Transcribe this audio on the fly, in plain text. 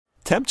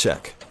Temp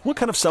check. What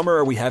kind of summer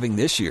are we having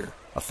this year?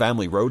 A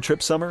family road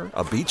trip summer?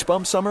 A beach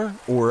bum summer?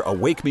 Or a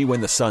wake me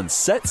when the sun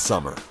sets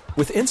summer?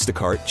 With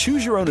Instacart,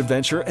 choose your own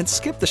adventure and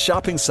skip the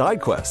shopping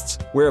side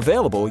quests. Where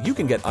available, you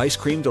can get ice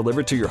cream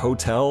delivered to your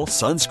hotel,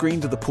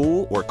 sunscreen to the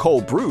pool, or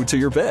cold brew to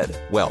your bed.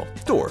 Well,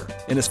 door.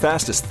 In as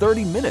fast as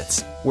 30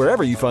 minutes.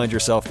 Wherever you find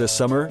yourself this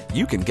summer,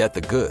 you can get the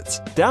goods.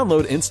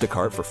 Download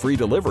Instacart for free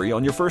delivery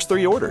on your first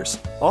 3 orders.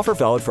 Offer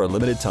valid for a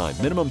limited time.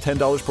 Minimum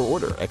 $10 per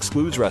order.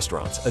 Excludes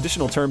restaurants.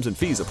 Additional terms and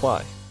fees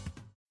apply.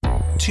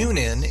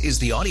 TuneIn is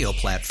the audio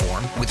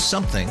platform with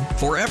something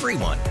for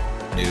everyone.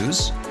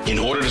 News. In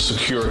order to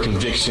secure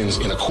convictions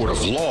in a court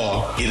of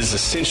law, it is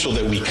essential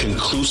that we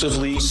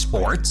conclusively.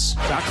 Sports.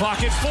 Got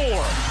clock at 4.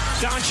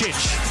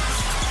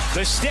 Doncic.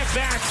 The step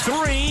back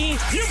 3.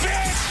 You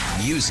bet.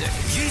 Music.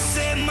 You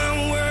set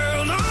my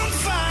world on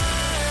fire.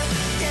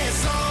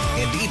 Yes,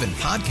 and even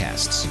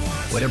podcasts.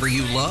 Whatever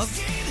you love,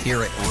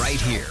 hear it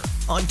right here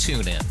on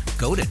TuneIn.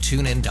 Go to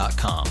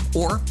TuneIn.com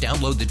or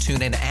download the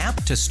TuneIn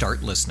app to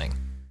start listening.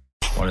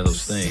 One of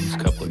those things, a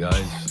couple of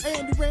guys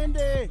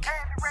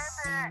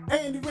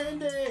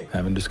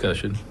having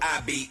discussion.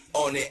 I be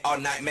on it all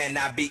night, man.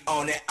 I be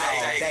on it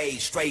all day.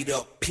 Straight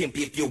up pimp.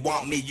 If you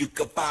want me, you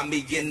can find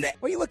me in the.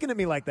 What are you looking at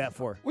me like that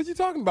for? What you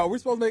talking about? We're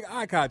supposed to make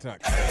eye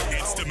contact.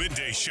 It's the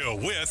Midday Show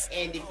with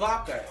Andy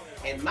Barker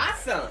and my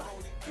son,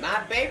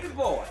 my baby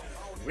boy,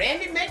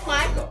 Randy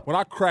McMichael. When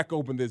I crack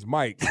open this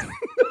mic.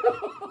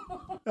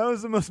 That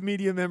was the most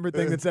media member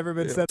thing that's ever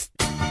been said.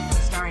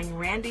 Starring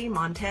Randy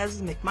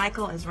Montez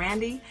McMichael as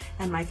Randy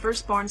and my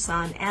firstborn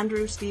son,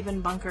 Andrew Stephen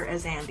Bunker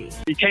as Andy.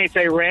 You can't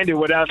say Randy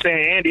without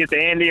saying Andy. It's the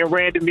Andy and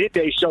Randy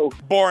Midday Show.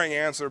 Boring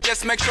answer.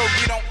 Just make sure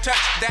you don't touch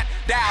that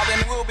dial,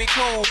 then we'll be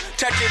cool.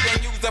 Touch it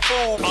and use the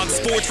fool. On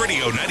Sports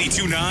Radio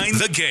 92.9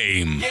 The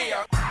Game.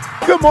 Yeah.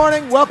 Good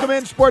morning. Welcome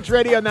in Sports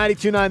Radio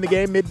 92.9 The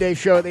Game. Midday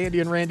Show with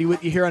Andy and Randy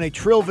with you here on a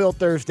Trillville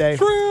Thursday.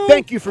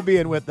 Thank you for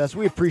being with us.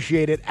 We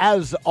appreciate it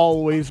as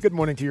always. Good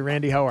morning to you,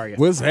 Randy. How are you?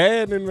 What's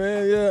happening,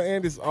 man? Yeah,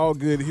 Andy's all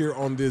good here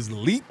on this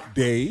leap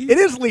day. It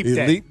is leap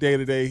day. Leap day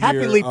today. Happy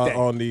here, leap day.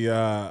 on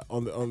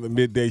the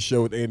Midday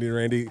Show with Andy and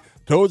Randy.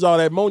 Told y'all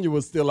that ammonia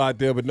was still out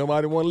there, but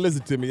nobody wanted to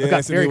listen to me. It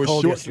got very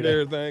cold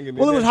yesterday. And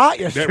well, it was hot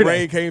yesterday. That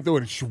rain came through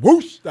and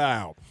swooshed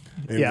out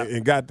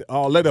and got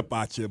all let up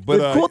at you. But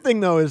the cool thing,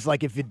 though, is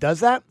like if it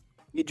does that,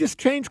 you just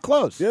change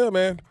clothes. Yeah,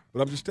 man.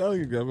 But I'm just telling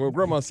you, my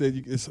grandma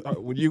said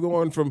when you're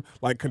going from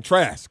like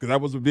contrast, because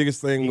that was the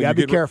biggest thing. You got to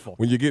be careful.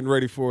 When you're getting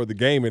ready for the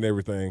game and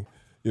everything.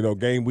 You know,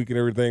 game week and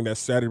everything, that's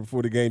Saturday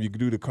before the game. You can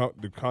do the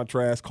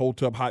contrast, cold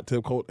tub, hot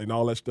tub, cold, and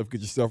all that stuff. Get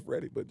yourself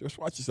ready, but just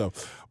watch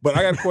yourself. But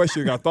I got a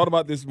question. I thought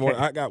about this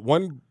morning.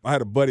 I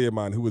had a buddy of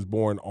mine who was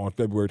born on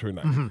February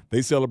 29th. Mm-hmm.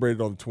 They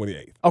celebrated on the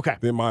 28th. Okay.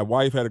 Then my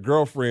wife had a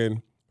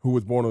girlfriend who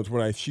was born on the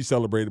 29th. She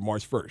celebrated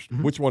March 1st.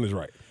 Mm-hmm. Which one is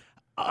right?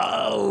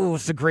 Oh,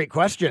 it's a great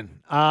question.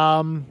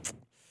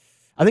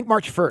 I think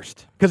March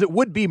 1st, because it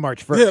would be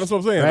March 1st. Yeah, that's what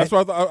I'm saying. Right? That's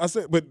what I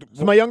said. But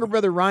so my younger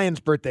brother Ryan's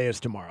birthday is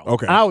tomorrow.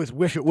 Okay. I always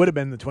wish it would have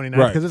been the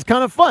 29th because it's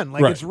kind of fun.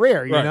 Like it's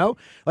rare, you know?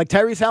 Like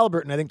Tyrese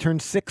Halliburton, I think,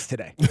 turned 6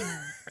 today.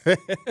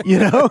 You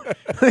know?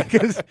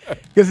 Because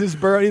he's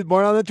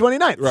born on the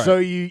 29th. Right. So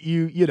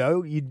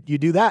you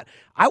do that.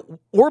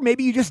 Or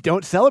maybe you just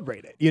don't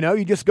celebrate it. You know?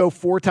 You just go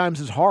 4 times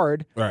as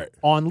hard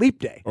on Leap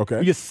Day. Okay.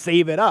 You just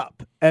save it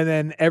up. And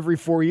then every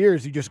 4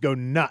 years, you just go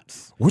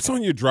nuts. What's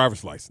on your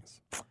driver's license?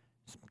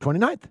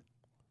 29th.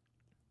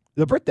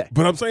 The birthday.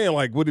 But I'm saying,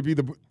 like, would it be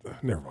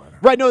never mind.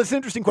 Right, no, it's an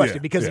interesting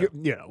question because,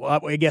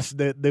 I guess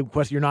the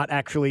question, you're not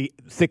actually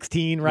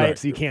 16, right?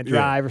 So you can't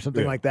drive or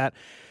something like that.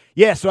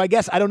 Yeah, so I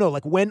guess, I don't know,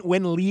 like, when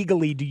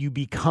legally do you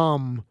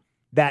become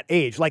that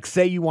age? Like,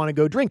 say you want to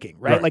go drinking,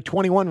 right? Like,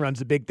 21 run's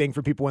a big thing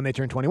for people when they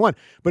turn 21.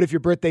 But if your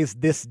birthday's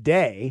this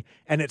day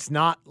and it's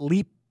not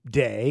Leap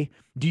Day,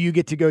 do you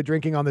get to go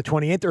drinking on the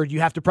 28th, or do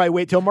you have to probably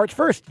wait till March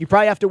 1st? You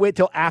probably have to wait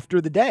till after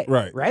the day,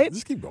 right?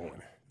 Just keep going.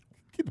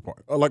 Keep the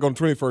part. Like on the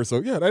 21st.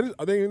 So, yeah,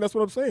 I think that's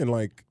what I'm saying.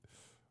 Like,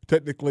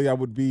 technically, I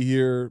would be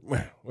here.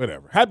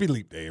 Whatever. Happy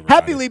Leap Day, everybody.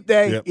 Happy Leap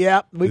Day. Yep.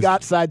 Yeah, we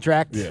got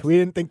sidetracked. Yes. We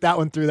didn't think that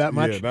one through that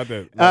much. Yeah, not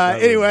that.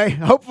 Anyway,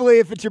 hopefully,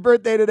 if it's your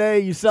birthday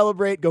today, you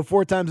celebrate, go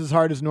 4 times as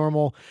hard as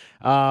normal.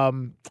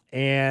 And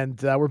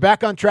we're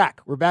back on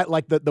track. We're back,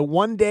 like the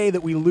one day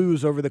that we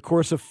lose over the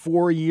course of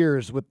 4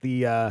 years with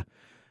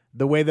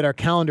the way that our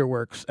calendar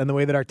works and the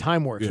way that our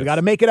time works. Yes. We got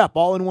to make it up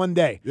all in one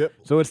day. Yep.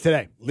 So it's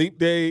today. Leap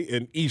Day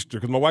and Easter.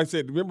 Because my wife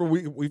said, remember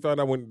we found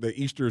out when the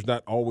Easter is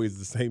not always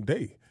the same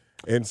day.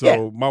 And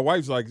so my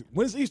wife's like,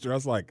 when's Easter? I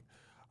was like,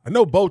 I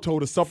know Bo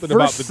told us something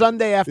about the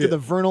Sunday after the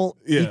vernal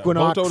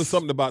equinox. Bo told us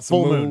something about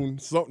some moon,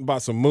 something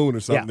about some moon or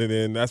something, and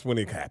then that's when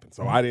it happened.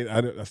 So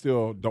I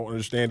still don't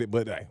understand it,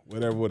 but hey,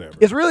 whatever.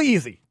 It's really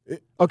easy.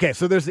 Okay,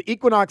 so there's the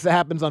equinox that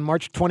happens on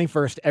March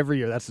 21st every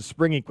year. That's the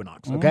spring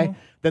equinox, okay? Mm-hmm.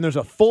 Then there's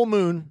a full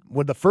moon,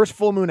 with the first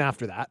full moon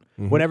after that,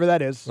 whatever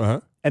that is.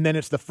 Uh-huh. and then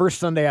it's the first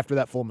Sunday after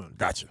that full moon.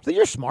 Gotcha. So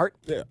you're smart.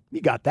 Yeah.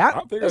 You got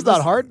that. It's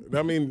not hard.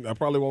 I mean, I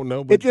probably won't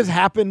know. But It just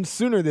happened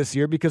sooner this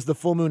year because the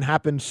full moon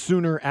happened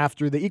sooner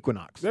after the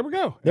equinox. There we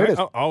go. There it is.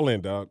 All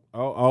in, dog.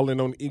 All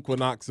in on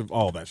equinox of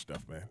all that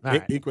stuff, man.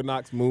 Right.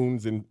 Equinox,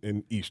 moons,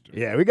 and Easter.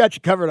 Yeah, we got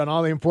you covered on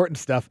all the important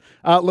stuff.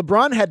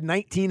 LeBron had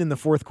 19 in the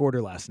fourth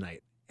quarter last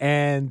night,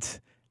 and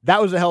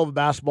that was a hell of a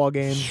basketball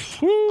game.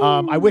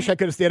 I wish I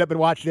could have stayed up and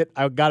watched it.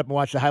 I got up and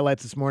watched the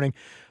highlights this morning.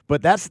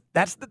 But that's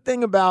the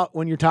thing about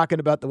when you're talking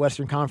about the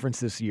Western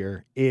Conference this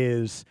year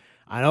is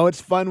I know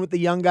it's fun with the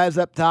young guys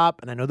up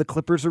top, and I know the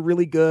Clippers are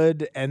really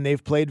good, and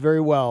they've played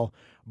very well,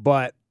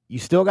 but you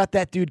still got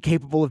that dude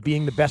capable of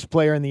being the best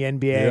player in the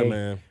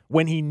NBA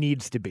when he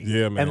needs to be.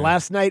 Yeah, man. And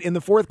last night in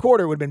the fourth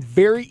quarter, it would have been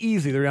very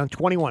easy. They're down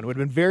 21. It would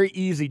have been very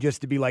easy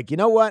just to be like, you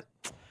know what?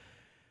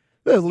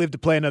 We'll live to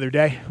play another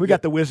day. We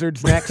got the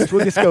Wizards next.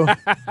 We'll just go.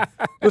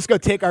 Let's go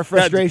take our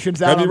frustrations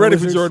out. Gotta be ready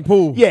for Jordan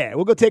Poole. Yeah,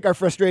 we'll go take our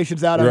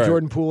frustrations out on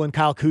Jordan Poole and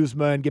Kyle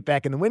Kuzma and get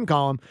back in the win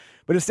column.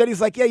 But instead,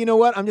 he's like, yeah, you know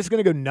what? I'm just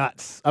going to go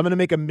nuts. I'm going to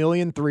make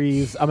 1,000,000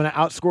 threes. I'm going to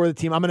outscore the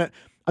team. I'm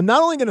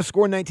not only going to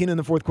score 19 in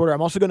the fourth quarter,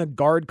 I'm also going to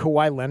guard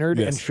Kawhi Leonard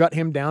and shut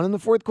him down in the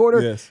fourth quarter.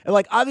 Yes. And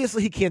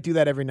obviously, he can't do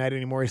that every night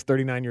anymore. He's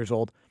 39 years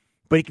old.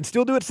 But he can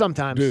still do it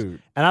sometimes. Dude.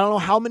 And I don't know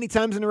how many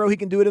times in a row he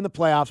can do it in the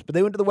playoffs, but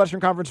they went to the Western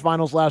Conference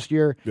Finals last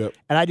year. Yep.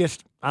 And I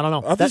don't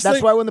know. That's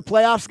why when the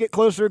playoffs get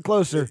closer and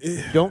closer,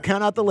 don't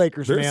count out the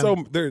Lakers, they're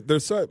man. They're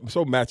so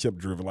matchup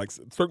driven. Like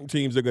certain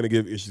teams are going to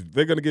give issues.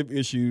 They're going to give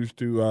issues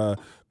to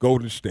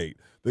Golden State.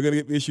 They're going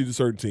to give issues to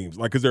certain teams,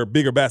 because they're a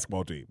bigger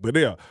basketball team. But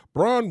yeah,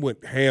 Bron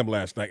went ham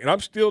last night, and I'm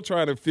still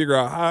trying to figure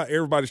out how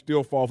everybody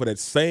still fall for that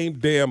same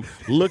damn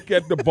look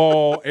at the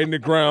ball and the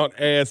ground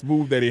ass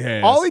move that he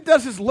has. All he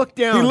does is look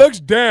down. He looks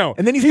down,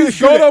 and then he's going to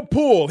shoot it.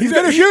 Pull. He's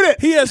going to shoot it.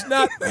 He has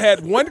not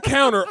had one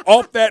counter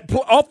off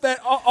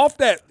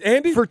that.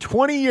 Andy, for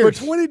 20 years.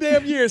 For 20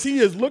 damn years, he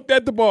has looked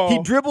at the ball.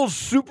 He dribbles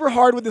super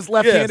hard with his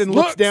left hand and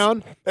looks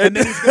down, and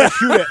then he's going to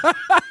shoot it.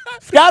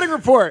 Scouting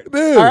report,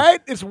 dude. All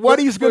right, it's what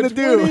he's going to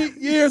do. 20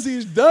 years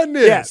he's done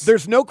this. Yeah,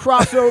 there's no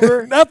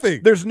crossover.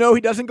 Nothing.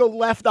 He doesn't go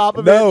left off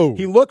of it.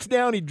 He looks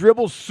down, he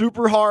dribbles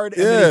super hard,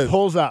 and then he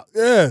pulls up.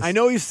 Yes. I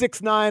know he's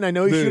 6'9". I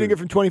know he's shooting it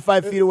from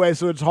 25 feet away,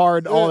 so it's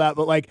hard, all that.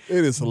 But it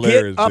is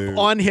hilarious, get up dude.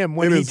 on him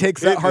when he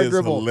takes that hard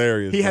dribble.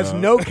 Hilarious, he has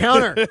no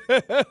counter.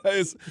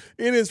 It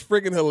is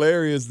freaking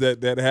hilarious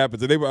that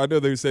happens. And I know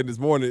they were saying this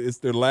morning it's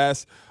their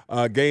last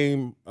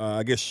game,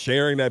 I guess,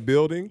 sharing that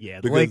building. Yeah,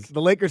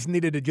 the Lakers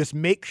needed to just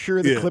make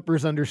sure the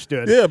Clippers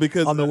understood. Yeah,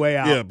 because on the way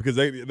out. Yeah, because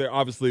they're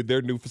obviously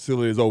their new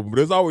facility is open. But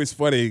it was always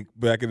funny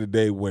back in the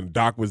day when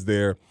Doc was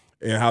there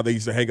and how they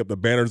used to hang up the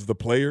banners of the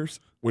players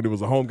when it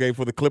was a home game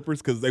for the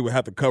Clippers, because they would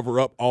have to cover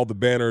up all the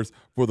banners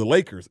for the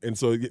Lakers, and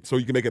so you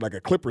can make it like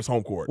a Clippers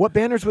home court. What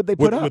banners would they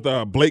put up?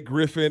 With Blake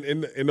Griffin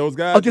and those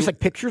guys. Oh, just like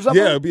pictures of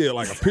them? Yeah, it'd be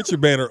like a picture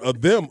banner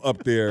of them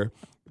up there.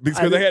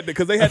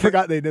 Because I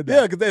forgot they did that.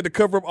 Yeah, because they had to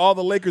cover up all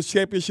the Lakers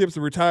championships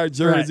and retired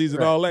jerseys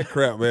and all that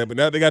crap, man. But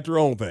now they got their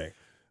own thing.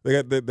 They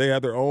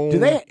have their own.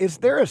 Is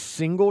there a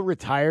single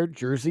retired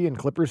jersey in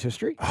Clippers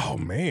history? Oh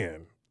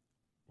man,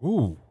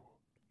 ooh,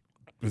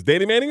 was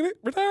Danny Manning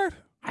retired?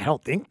 I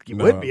don't think he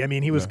would be. I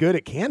mean, he was good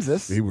at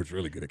Kansas. He was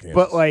really good at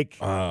Kansas.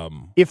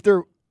 But if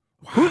there,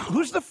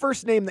 who's the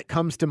first name that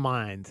comes to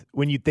mind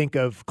when you think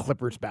of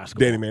Clippers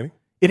basketball? Danny Manning.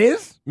 It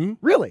is? Mm-hmm.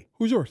 Really?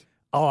 Who's yours?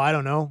 Oh, I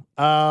don't know.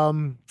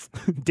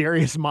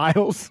 Darius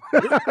Miles.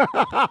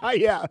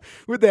 Yeah,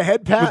 with the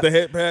head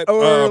pat.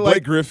 Or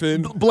Blake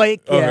Griffin.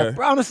 Blake, yeah.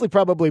 Okay. Honestly,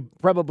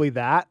 probably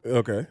that.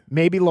 Okay.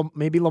 Maybe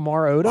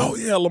Lamar Odom. Oh,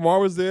 yeah, Lamar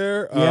was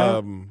there.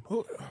 Yeah.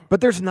 But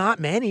there's not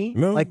many.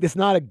 No. It's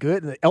not a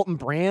good. Elton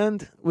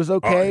Brand was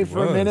okay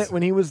for a minute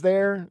when he was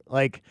there.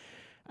 I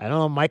don't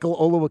know. Michael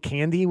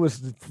Olowokandi was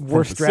the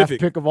worst draft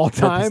pick of all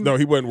time. No,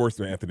 he wasn't worse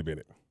than Anthony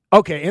Bennett.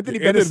 Okay, Anthony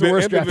Bennett's the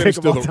worst draft pick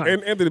of all time.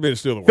 Anthony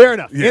Bennett's still the worst. Fair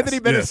enough. Yes, Anthony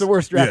Bennett's the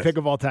worst draft pick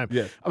of all time.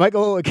 Yes.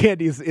 Michael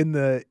Olowokandi is in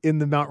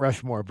the Mount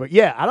Rushmore. But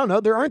yeah, I don't know.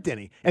 There aren't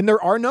any. And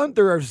there are none.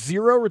 There are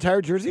 0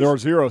 retired jerseys? There are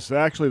 0. So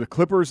actually, the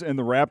Clippers and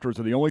the Raptors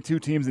are the only 2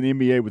 teams in the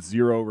NBA with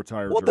 0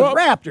 retired jerseys. The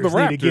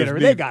Raptors need to get her.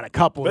 They got a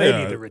couple they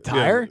need to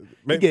retire.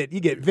 Yeah. You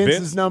get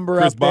Vince's number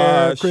Chris up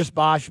there. Bosh. Chris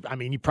Bosh. I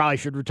mean, you probably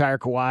should retire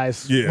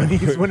Kawhi's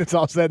when it's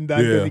all said and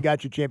done because he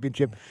got your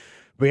championship.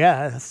 But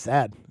yeah, that's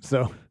sad.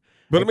 So...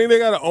 But I mean, they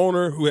got an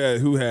owner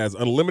who has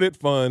unlimited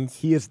funds.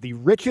 He is the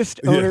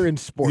richest owner in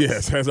sports.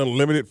 Yes, has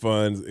unlimited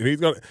funds, and he's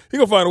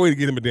gonna find a way to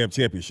get him a damn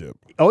championship.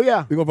 Oh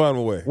yeah, he's gonna find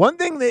him a way. One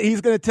thing that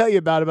he's gonna tell you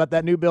about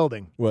that new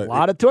building: a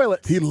lot of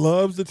toilets. He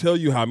loves to tell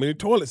you how many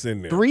toilets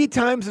in there. 3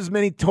 times as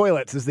many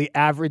toilets as the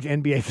average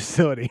NBA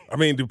facility. I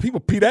mean, do people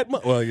pee that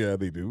much? Well, yeah,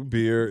 they do.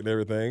 Beer and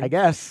everything. I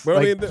guess.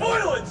 But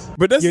toilets.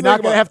 But that's you're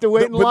not gonna have to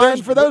wait in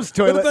line for those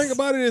toilets. But the thing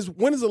about it is,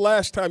 when is the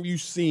last time you've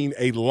seen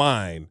a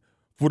line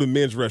for the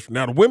men's restroom?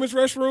 Now, the women's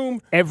restroom?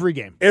 Every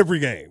game. Every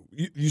game.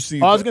 You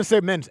see. I was going to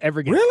say men's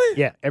every game. Really?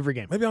 Yeah, every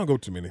game. Maybe I don't go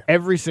too many.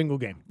 Every single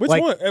game. Which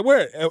one?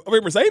 Where?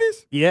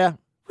 Mercedes? Yeah.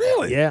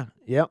 Really?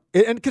 Yeah.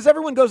 And because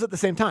everyone goes at the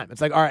same time.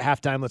 It's like, all right,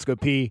 halftime, let's go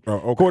pee. Oh,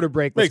 okay. Quarter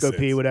break, let's Makes go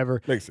pee, sense.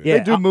 whatever. Makes sense. Yeah,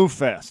 They do move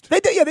fast. They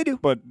do.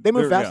 But they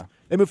move fast. yeah.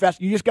 They move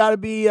fast. You just got to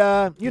be, you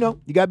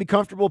got to be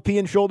comfortable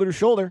peeing shoulder to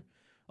shoulder.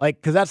 Like,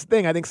 because that's the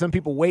thing. I think some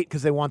people wait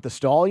because they want the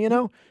stall,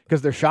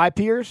 because they're shy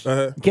peers.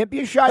 You can't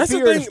be a shy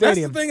peer in a stadium. That's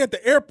the thing at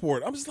the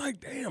airport. I'm just like,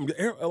 damn.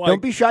 Don't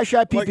be shy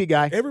pee-pee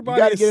guy. Everybody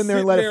you got to get in there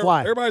and let it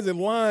fly. Everybody's in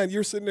line.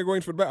 You're sitting there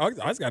going for the back.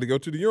 I just got to go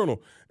to the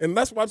urinal. And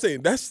that's what I'm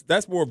saying.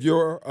 That's more of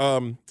your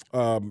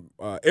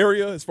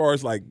area as far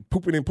as like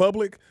pooping in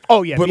public.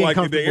 Oh, yeah. But like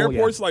at the airport,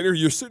 airports, like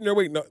you're sitting there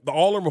waiting.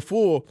 All of them are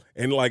full.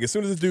 And like as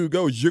soon as this dude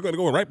goes, you're going to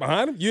go right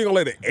behind him. You're going to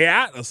let it air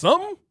out or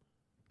something?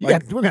 We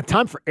don't got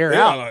time for air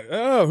out.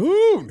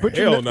 Like, put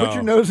your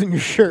nose in your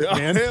shirt,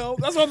 man. Hell,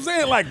 that's what I'm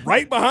saying. Like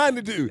right behind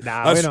the dude,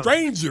 a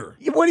stranger.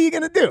 What are you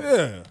gonna do?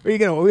 Yeah, we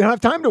don't have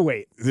time to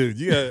wait,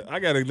 dude. I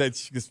gotta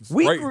let you get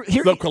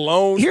some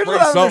cologne. Here's what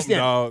I don't understand.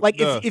 Dog. Like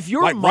if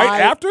you're like right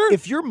after,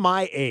 if you're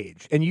my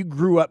age and you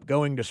grew up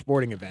going to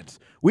sporting events,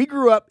 we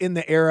grew up in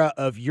the era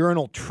of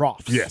urinal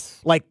troughs. Yes,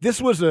 like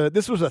this was a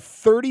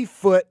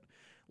 30-foot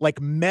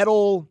like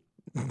metal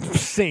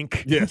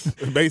sink. Yes,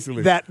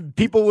 basically. That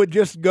people would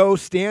just go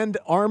stand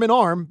arm in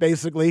arm,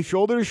 basically,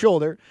 shoulder to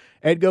shoulder,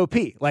 and go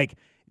pee. Like,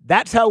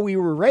 that's how we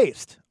were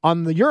raised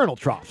on the urinal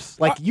troughs.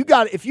 Like,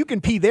 if you can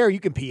pee there,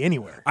 you can pee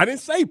anywhere. I didn't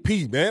say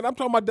pee, man. I'm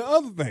talking about the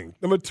other thing.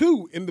 Number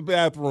 2, in the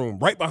bathroom,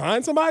 right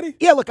behind somebody?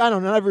 Yeah, look, I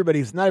don't know. Not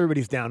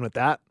everybody's down with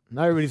that.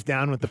 Not everybody's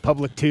down with the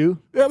public, too.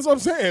 Yeah, that's what I'm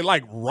saying.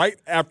 Like, right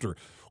after.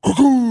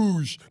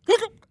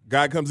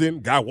 Guy comes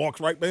in, guy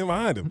walks right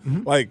behind him.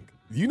 Mm-hmm. Like,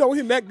 you know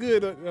him that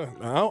good?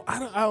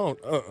 I don't.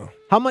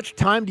 How much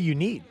time do you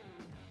need?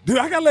 Dude,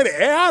 I gotta let it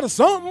air out or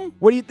something.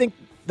 What do you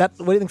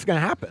think's gonna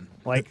happen?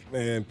 Like,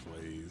 man,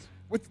 please.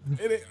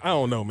 I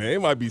don't know, man. It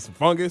might be some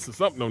fungus or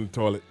something on the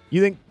toilet.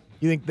 You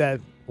think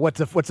that what's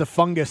a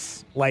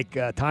fungus like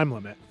time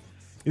limit?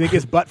 You think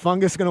his butt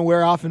fungus gonna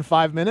wear off in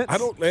 5 minutes? I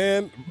don't,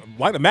 man.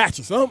 Light a match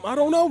or something. I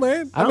don't know,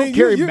 man. I don't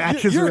carry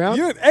matches around.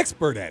 You're an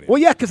expert at it. Well,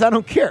 yeah, because I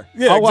don't care.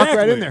 Yeah, I'll exactly. walk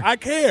right in there. I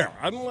care.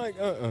 I'm like,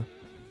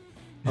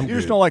 You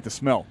just don't like the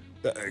smell.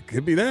 It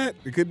could be that.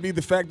 It could be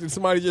the fact that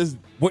somebody just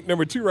went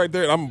number 2 right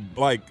there. And I'm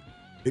like,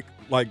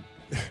 I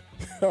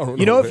don't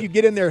know. If you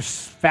get in there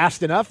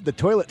fast enough, the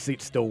toilet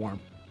seat's still warm.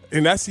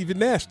 And that's even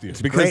nastier.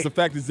 Because great. the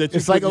fact is that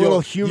it's like a little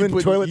human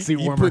toilet seat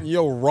warmer. You putting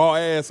your raw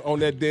ass on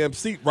that damn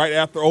seat right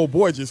after old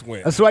boy just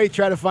went. That's why you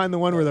try to find the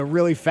one where the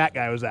really fat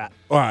guy was at.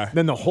 Why?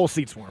 Then the whole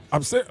seat's warm. I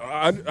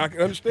can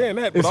understand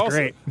that. It's but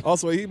great.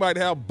 Also, he might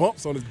have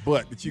bumps on his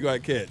butt that you got to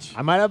catch.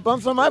 I might have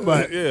bumps on my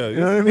butt. Yeah. You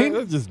know what I mean?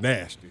 That's just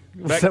nasty.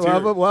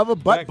 We'll have a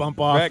butt bump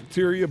off.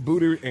 Bacteria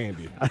booty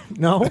Andy.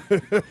 No.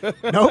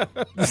 Nope.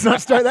 Let's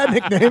not start that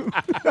nickname.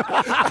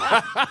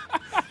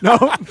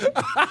 No.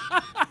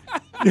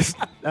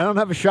 I don't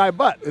have a shy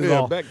butt.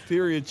 Yeah,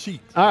 bacteria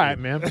cheeks. All right,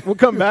 man. We'll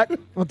come back.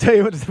 We'll tell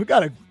you we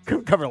got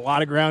to cover a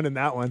lot of ground in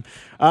that one.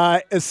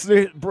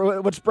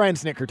 What's Brian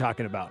Snicker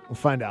talking about? We'll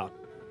find out.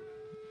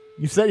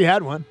 You said you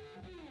had one.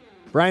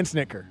 Brian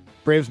Snicker,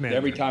 Braves manager.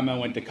 Every time I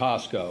went to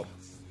Costco.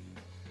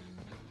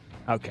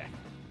 Okay.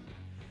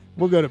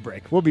 We'll go to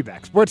break. We'll be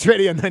back. Sports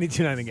Radio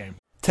 92.9 The Game.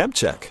 Temp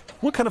check.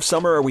 What kind of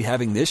summer are we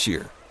having this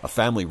year? A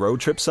family road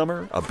trip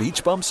summer? A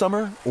beach bum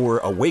summer? Or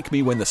a wake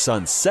me when the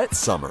sun sets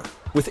summer?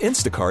 With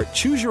Instacart,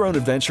 choose your own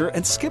adventure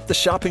and skip the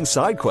shopping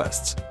side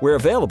quests. Where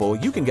available,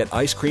 you can get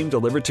ice cream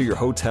delivered to your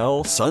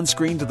hotel,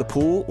 sunscreen to the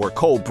pool, or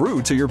cold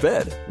brew to your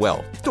bed.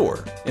 Well,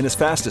 door. In as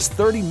fast as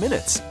 30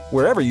 minutes.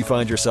 Wherever you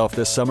find yourself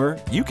this summer,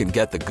 you can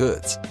get the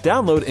goods.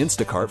 Download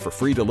Instacart for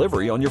free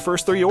delivery on your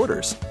first 3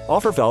 orders.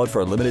 Offer valid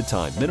for a limited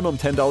time. Minimum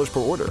 $10 per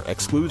order.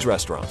 Excludes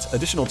restaurants.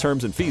 Additional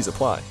terms and fees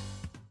apply.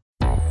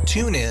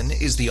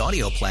 TuneIn is the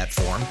audio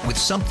platform with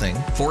something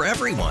for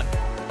everyone.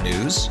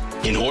 News.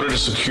 In order to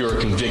secure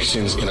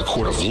convictions in a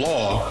court of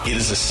law, it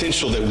is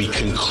essential that we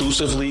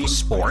conclusively.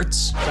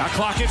 Sports. Got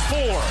clock at 4.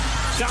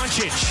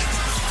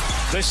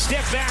 Doncic. The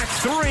step back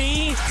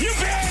 3. You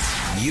bet.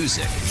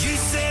 Music. You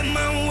set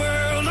my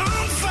world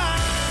on fire.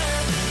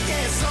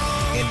 Yes,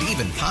 and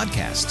even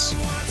podcasts.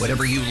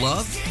 Whatever you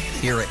love,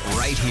 hear it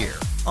right here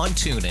on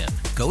TuneIn.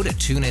 Go to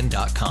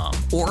TuneIn.com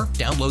or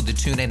download the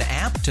TuneIn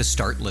app to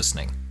start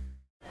listening.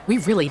 We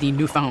really need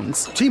new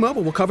phones.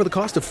 T-Mobile will cover the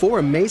cost of 4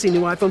 amazing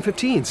new iPhone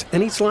 15s,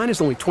 and each line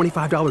is only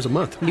 $25 a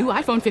month. New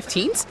iPhone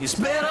 15s? It's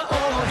better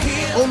over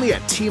here. Only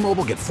at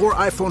T-Mobile, get 4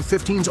 iPhone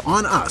 15s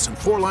on us and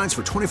 4 lines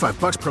for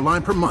 $25 per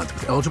line per month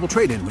with eligible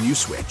trade-in when you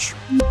switch.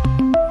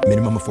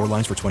 Minimum of 4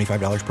 lines for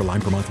 $25 per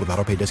line per month with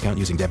autopay discount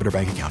using debit or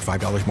bank account.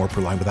 $5 more per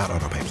line without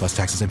autopay, plus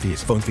taxes and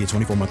fees. Phone fee at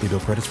 24 monthly bill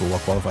credits for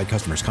well-qualified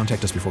customers.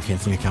 Contact us before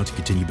canceling account to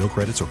continue bill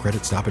credits or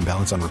credit stop and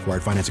balance on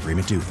required finance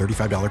agreement due.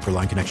 $35 per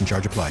line connection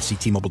charge applies. See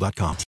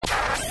T-Mobile.com.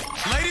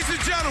 Ladies and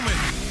gentlemen,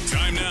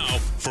 time now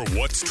for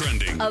What's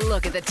Trending. A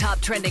look at the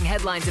top trending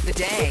headlines of the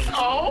day.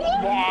 Oh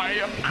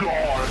my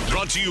God.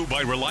 Brought to you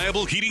by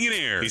Reliable Heating and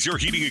Air. Is your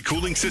heating and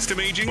cooling system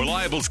aging?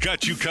 Reliable's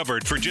got you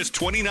covered for just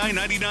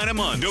 $29.99 a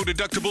month. No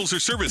deductibles or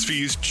service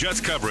fees,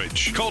 just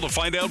coverage. Call to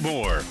find out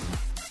more.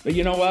 But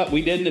you know what?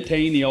 We didn't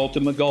attain the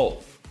ultimate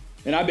goal.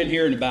 And I've been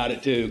hearing about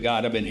it too.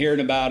 God, I've been hearing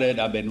about it.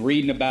 I've been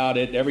reading about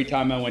it every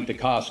time I went to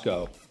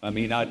Costco. I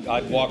mean,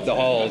 I'd walk the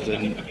halls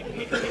and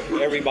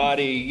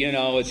everybody,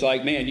 it's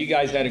like, man, you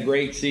guys had a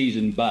great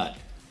season, but.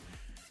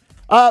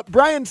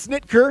 Brian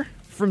Snitker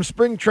from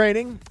spring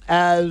training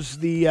as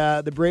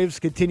the Braves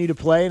continue to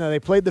play. Now, they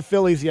played the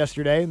Phillies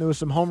yesterday, and there was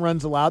some home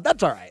runs allowed.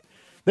 That's all right.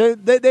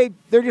 They're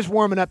just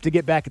warming up to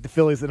get back at the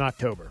Phillies in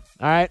October.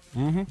 All right?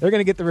 Mm-hmm. They're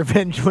going to get the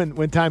revenge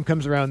when time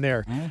comes around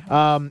there.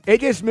 Mm-hmm.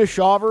 A.J.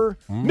 Smith-Shawver,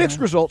 mixed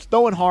results,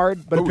 throwing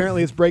hard, but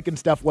apparently his breaking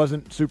stuff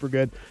wasn't super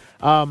good.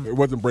 It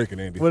wasn't breaking,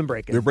 Andy. Wasn't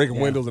breaking. They're breaking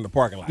windows in the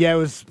parking lot. Yeah, it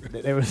was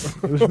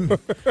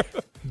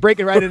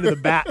breaking right into the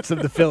bats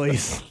of the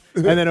Phillies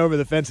and then over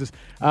the fences.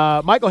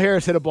 Michael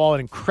Harris hit a ball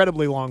an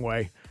incredibly long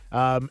way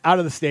out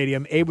of the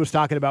stadium. Abe was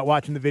talking about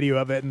watching the video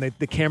of it, and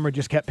the camera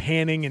just kept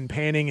panning and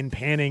panning and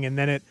panning, and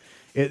then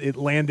it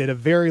landed a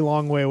very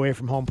long way away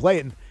from home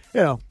plate. And,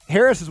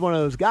 Harris is one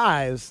of those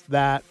guys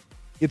that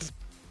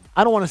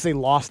I don't want to say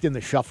lost in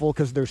the shuffle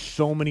because there's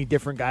so many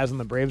different guys on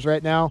the Braves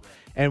right now,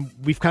 and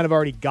we've kind of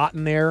already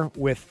gotten there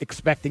with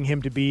expecting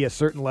him to be a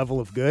certain level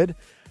of good,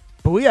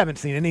 but we haven't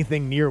seen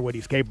anything near what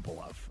he's capable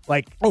of.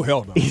 Oh,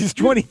 hell no. He's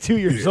 22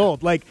 years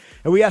old. And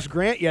we asked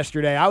Grant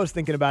yesterday, I was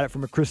thinking about it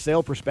from a Chris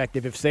Sale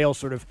perspective, if Sale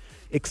sort of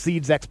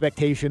exceeds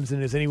expectations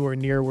and is anywhere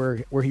near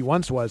where he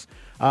once was.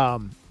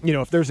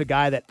 If there's a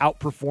guy that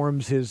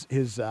outperforms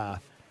his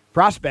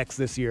prospects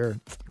this year,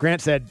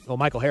 Grant said, well,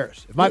 Michael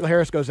Harris. If Michael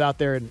Harris goes out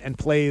there and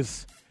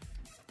plays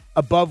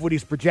above what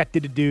he's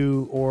projected to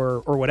do or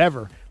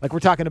whatever, we're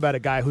talking about a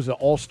guy who's an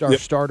all-star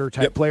starter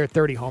type player,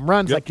 30 home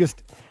runs,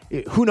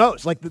 who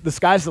knows? The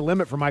sky's the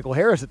limit for Michael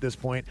Harris at this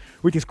point,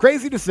 which is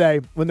crazy to say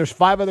when there's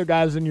 5 other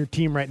guys in your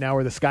team right now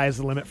where the sky is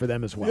the limit for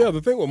them as well. Yeah,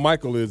 the thing with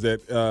Michael is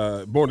that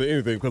more than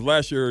anything, because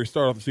last year he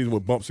started off the season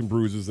with bumps and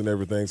bruises and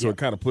everything, so it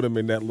kind of put him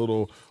in that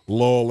little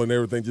lull and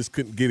everything, just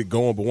couldn't get it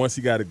going. But once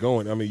he got it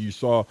going, I mean, you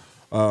saw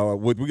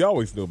what we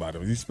always knew about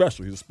him. He's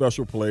special. He's a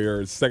special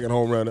player. His second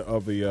home run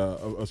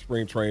of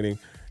spring training.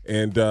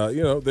 And,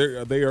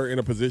 they are in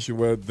a position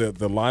where the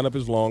lineup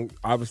is long.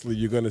 Obviously,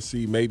 you're going to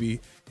see maybe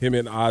him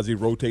and Ozzie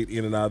rotate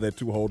in and out of that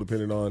 2-hole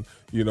depending on,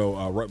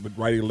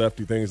 righty,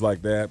 lefty, things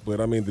like that.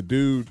 But, I mean, the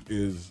dude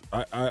is –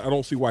 I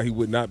don't see why he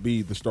would not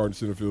be the starting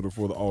center fielder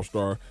for the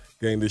All-Star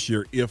game this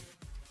year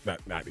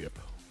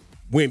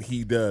when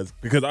he does.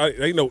 Because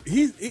ain't no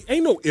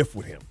if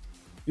with him.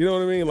 You know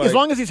what I mean? As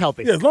long as he's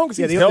healthy. Yeah, as long as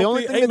he's healthy. The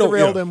only thing that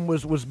derailed him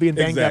was being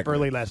banged up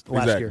early last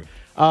year.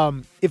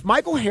 If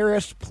Michael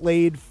Harris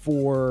played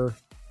for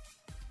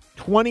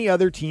 20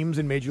 other teams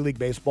in Major League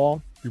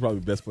Baseball, he'd probably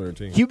be the best player on the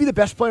team. He'd be the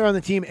best player on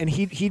the team, and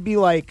he'd be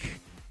like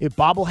a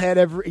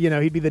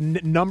bobblehead. He'd be the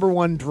number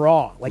one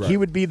draw. He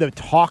would be the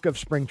talk of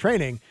spring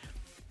training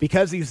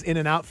because he's in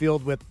an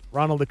outfield with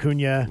Ronald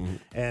Acuna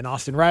and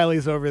Austin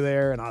Riley's over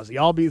there, and Ozzie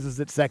Albies is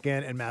at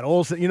second, and Matt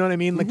Olson. You know what I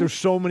mean? There's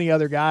so many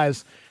other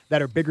guys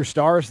that are bigger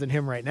stars than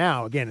him right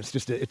now. Again,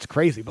 it's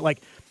crazy. But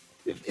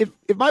if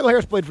Michael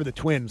Harris played for the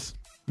Twins,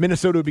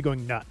 Minnesota would be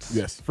going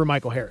nuts for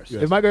Michael Harris.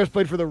 Yes. If Michael Harris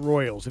played for the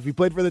Royals, if he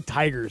played for the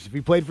Tigers, if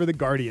he played for the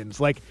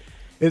Guardians,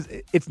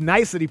 it's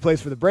nice that he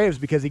plays for the Braves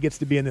because he gets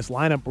to be in this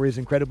lineup where he's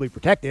incredibly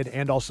protected,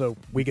 and also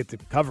we get to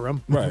cover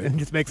him and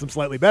just makes him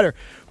slightly better.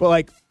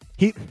 But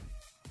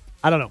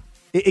I don't know.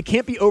 It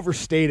can't be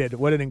overstated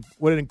what an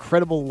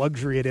incredible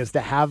luxury it is to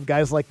have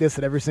guys like this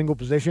at every single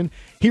position.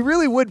 He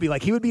really would be.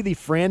 He would be the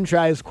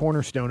franchise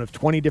cornerstone of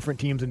 20 different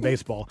teams in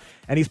baseball,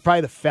 and he's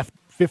probably the fifth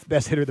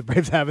best hitter the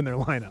Braves have in their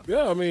lineup.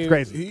 Yeah, I mean, it's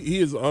crazy. He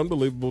is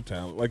unbelievable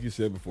talent. Like you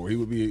said before, he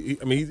would be.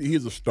 He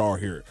is a star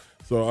here.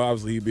 So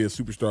obviously he'd be a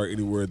superstar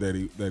anywhere that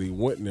he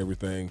went and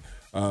everything.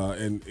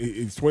 And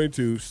he's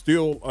 22,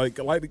 still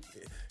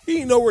he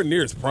ain't nowhere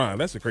near his prime.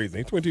 That's the crazy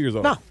thing. He's 22 years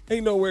old. No.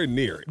 Ain't nowhere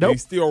near it. Nope.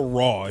 He's still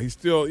raw. He's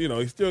still,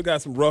 he's still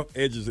got some rough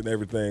edges and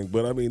everything.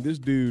 But, I mean, this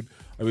dude,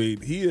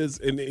 he is,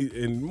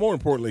 and more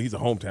importantly, he's a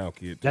hometown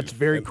kid, too. That's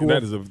very cool.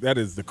 That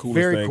is the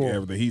coolest thing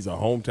ever, that he's a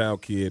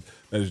hometown kid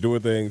that is doing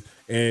things,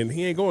 and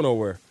he ain't going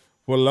nowhere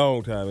for a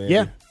long time, Andy.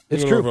 Yeah,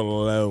 it's true. For a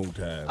long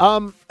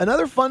time.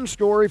 Another fun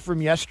story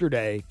from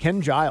yesterday,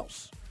 Ken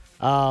Giles,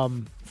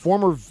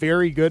 former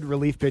very good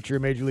relief pitcher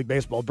in Major League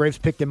Baseball. Braves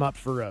picked him up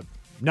for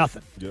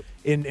nothing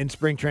in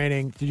spring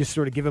training to just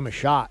sort of give him a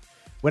shot.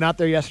 Went out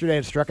there yesterday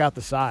and struck out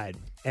the side.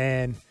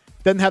 And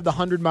doesn't have the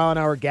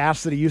 100-mile-an-hour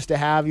gas that he used to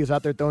have. He was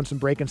out there throwing some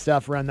breaking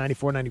stuff around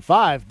 94,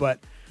 95. But,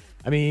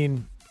 I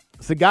mean,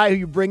 it's a guy who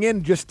you bring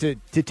in just to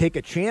take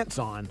a chance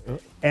on.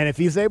 And if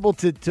he's able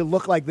to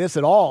look like this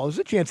at all, there's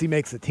a chance he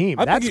makes the team.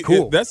 That's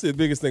cool. That's the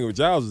biggest thing with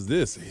Giles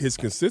is his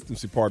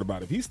consistency part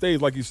about it. If he stays,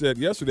 like you said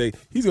yesterday,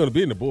 he's going to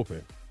be in the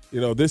bullpen.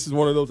 This is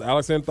one of those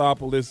Alex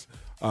Anthopoulos,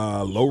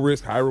 low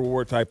risk, high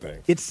reward type thing.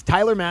 It's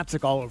Tyler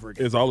Matzik all over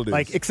again. It's all it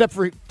is. Except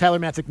for Tyler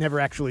Matzik never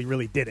actually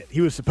really did it.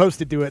 He was supposed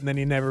to do it, and then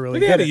he never really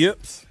did it. He had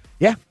yips.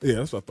 Yeah. Yeah,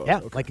 that's what I thought. Yeah,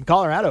 okay. like in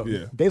Colorado,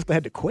 he basically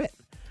had to quit.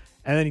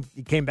 And then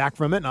he came back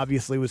from it and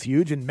obviously was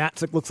huge. And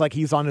Matzik looks like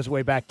he's on his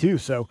way back too.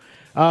 So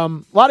a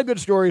lot of good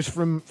stories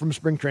from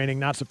spring training,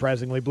 not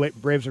surprisingly.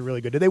 Braves are really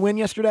good. Did they win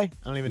yesterday?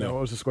 I don't even know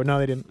what was the score. No,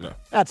 they didn't. No.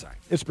 That's all right.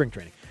 It's spring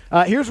training.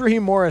 Here's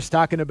Raheem Morris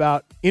talking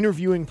about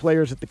interviewing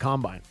players at the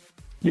Combine.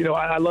 You know,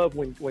 I love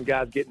when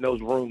guys get in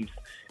those rooms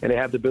and they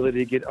have the ability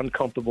to get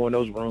uncomfortable in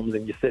those rooms,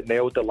 and you're sitting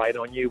there with the light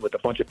on you with a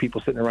bunch of people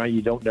sitting around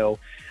you don't know.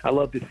 I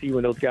love to see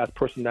when those guys'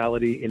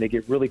 personality and they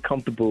get really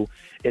comfortable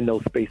in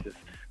those spaces,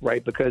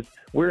 right? Because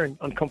we're in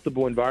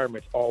uncomfortable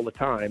environments all the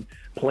time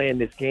playing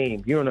this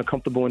game. You're in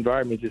uncomfortable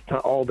environments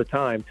all the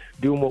time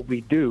doing what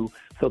we do.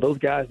 So those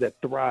guys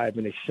that thrive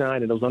and they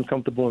shine in those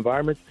uncomfortable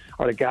environments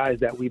are the guys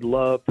that we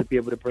love to be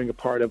able to bring a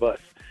part of us.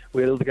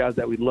 We're those guys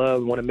that we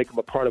love. We want to make them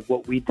a part of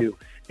what we do.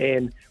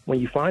 And when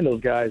you find those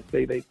guys,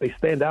 they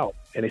stand out,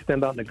 and they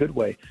stand out in a good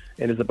way.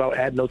 And it's about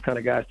adding those kind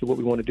of guys to what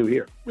we want to do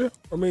here. Yeah,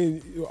 I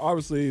mean,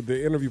 obviously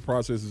the interview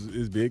process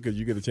is big because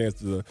you get a chance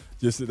to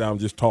just sit down and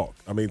just talk.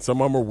 I mean,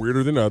 some of them are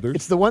weirder than others.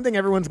 It's the one thing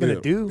everyone's going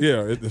to do.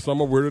 Yeah,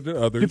 some are weirder than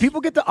others. Do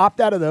people get to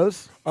opt out of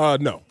those?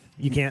 No.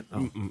 You can't.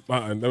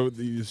 Oh. No,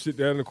 you sit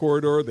down in the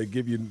corridor. They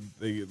give you.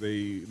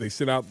 They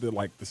send out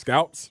the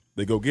scouts.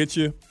 They go get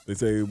you. They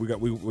say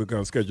we're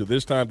gonna schedule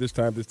this time,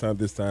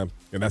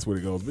 and that's where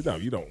it goes. But no,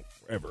 you don't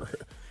ever.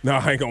 No,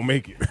 I ain't gonna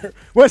make it.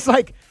 Well, it's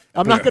like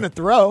I'm not gonna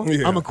throw.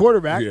 Yeah. I'm a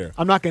quarterback. Yeah.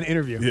 I'm not gonna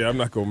interview. Yeah, I'm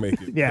not gonna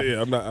make it.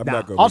 Yeah, I'm not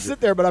gonna. I'll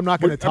sit there, but I'm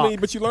not gonna talk. I mean,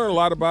 but you learn a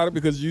lot about it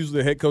because usually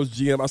the head coach,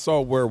 GM. I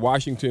saw where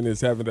Washington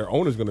is having their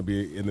owners going to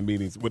be in the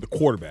meetings with the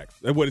quarterbacks.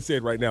 That's what it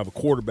said right now. The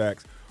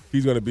quarterbacks.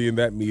 He's going to be in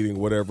that meeting,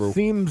 whatever.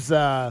 Seems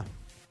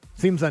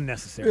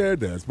unnecessary. Yeah, it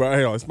does. But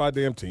it's my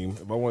damn team.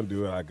 If I want to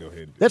do it, I go ahead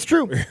and do That's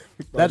true.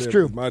 That's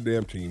true. It's my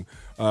damn team.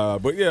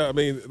 But yeah, I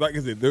mean, like I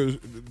said, the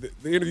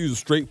interviews are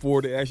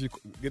straightforward. They actually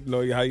get to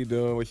know you, how you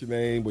doing, what's your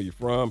name, where you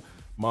from,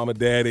 mama,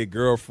 daddy,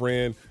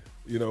 girlfriend,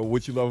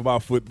 what you love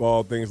about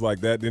football, things like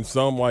that. Then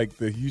some like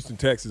the Houston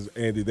Texans,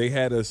 Andy, they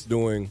had us,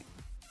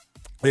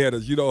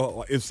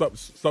 it's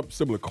something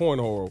similar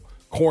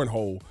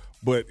cornhole.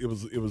 But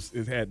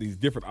it had these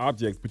different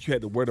objects, but you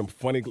had to wear them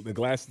funny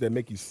glasses that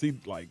make you see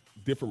like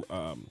different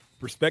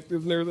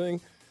perspectives and everything.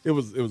 It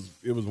was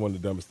one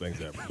of the dumbest things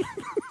ever.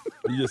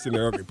 You just sit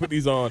there, okay, put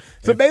these on.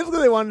 So basically,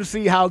 they wanted to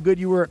see how good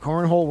you were at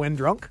cornhole when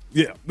drunk.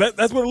 Yeah,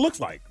 that's what it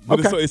looks like.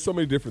 But okay. it's so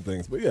many different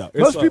things. But yeah,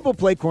 most people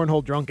play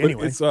cornhole drunk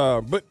anyway. It's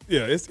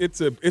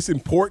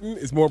important.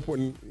 It's more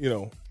important,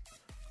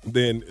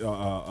 than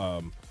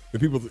the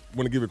people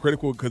want to give it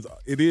credit for, because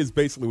it is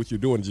basically what you're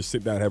doing, just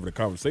sit down and having a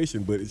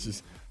conversation. But it's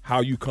just how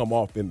you come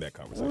off in that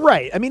conversation.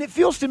 Right. I mean, it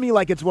feels to me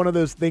like it's one of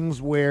those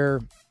things where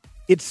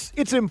it's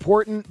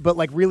important, but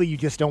like really you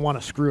just don't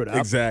want to screw it up.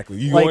 Exactly.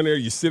 You go in there,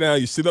 you sit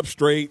down, you sit up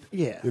straight.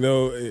 Yeah.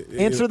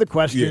 Answer the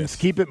questions, yes.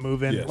 Keep it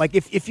moving. Yes. Like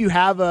if you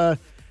have an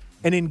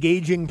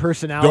engaging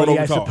personality,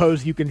 I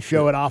suppose you can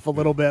show it off a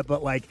little bit,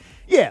 but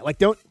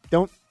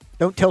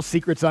don't tell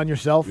secrets on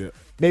yourself. Yeah.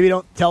 Maybe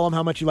don't tell them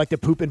how much you like to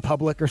poop in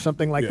public or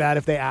something like that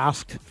if they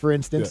asked, for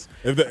instance.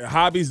 Yeah. If the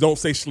hobbies, don't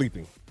say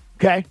sleeping.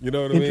 Okay. You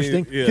know what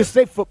Interesting. I mean? Yeah. Just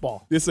say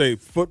football. Just say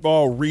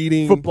football,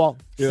 reading. Football,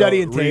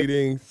 studying tape.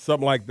 Reading,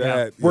 something like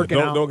that. Yeah. Working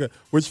out.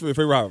 Which your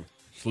favorite hobby?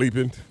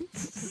 Sleeping.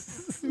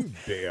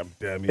 Damn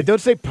dummy. And don't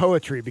say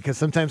poetry, because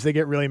sometimes they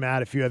get really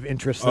mad if you have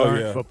interests that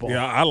aren't football.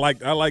 Yeah, I like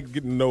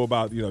getting to know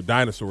about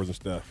dinosaurs and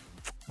stuff.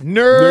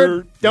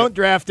 Nerd. Don't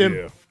draft him.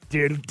 Yeah.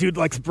 Dude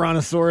likes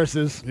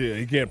brontosauruses. Yeah,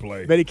 he can't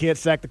play. Bet he can't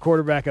sack the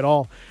quarterback at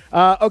all.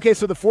 Okay,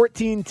 so the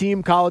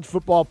 14-team college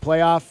football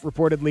playoff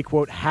reportedly,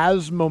 quote,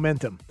 has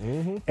momentum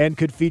and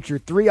could feature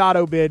 3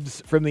 auto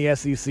bids from the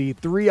SEC,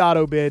 3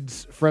 auto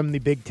bids from the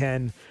Big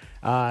Ten,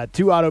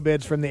 2 auto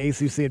bids from the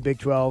ACC and Big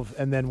 12,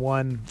 and then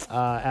one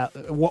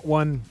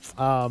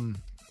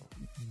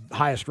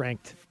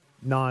highest-ranked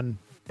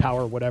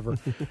non-power whatever.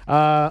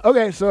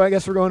 Okay, so I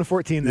guess we're going to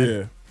 14 then.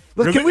 Yeah.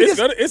 Look,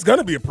 it's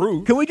gonna be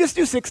approved. Can we just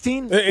do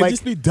 16? And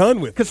just be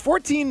done with it? Because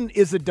 14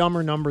 is a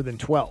dumber number than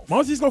 12. Why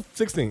don't you just go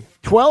 16?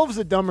 12 is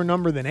a dumber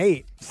number than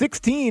 8.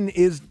 16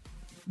 is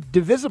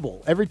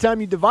divisible. Every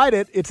time you divide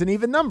it, it's an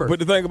even number. But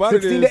the thing about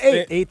it is 16 to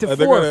 8, 8 to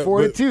 4,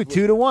 4 to 2,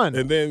 2 to 1.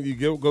 And then you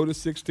go to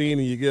 16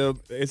 and you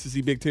give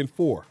SEC Big 10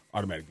 4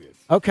 automatic bids.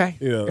 Okay.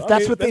 Yeah. If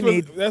that's what they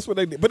need. That's what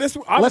they need. But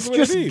let's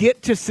just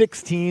get to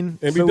 16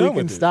 so we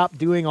can stop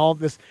doing all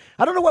this.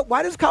 I don't know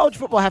why does college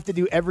football have to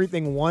do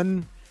everything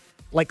one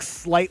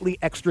slightly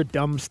extra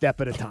dumb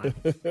step at a time?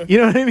 You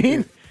know what I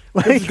mean?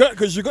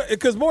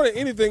 Because more than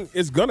anything,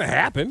 it's gonna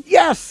happen.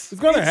 Yes, it's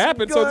gonna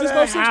happen. So just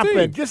go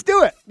 16. Just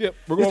do it. Yep,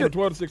 we're going from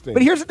 12 to 16.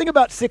 But here's the thing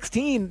about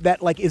 16 that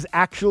is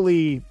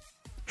actually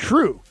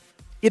true.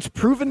 It's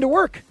proven to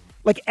work.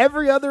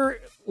 Every other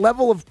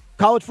level of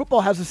college football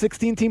has a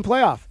 16-team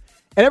playoff,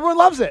 and everyone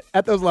loves it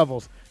at those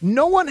levels.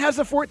 No one has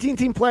a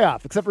 14-team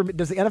playoff, except for,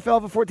 does the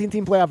NFL have a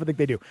 14-team playoff? I think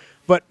they do.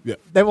 But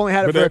they've only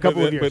had it for a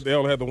couple of years. But they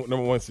only had the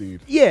number 1 seed.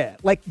 Yeah,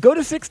 go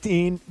to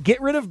 16,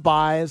 get rid of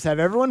buys, have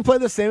everyone play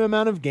the same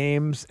amount of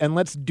games, and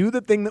let's do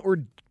the thing that we're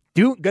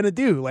going to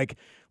do.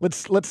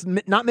 Let's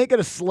not make it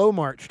a slow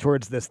march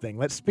towards this thing.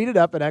 Let's speed it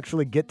up and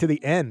actually get to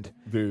the end.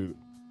 Dude,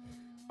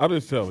 I'm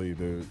just telling you,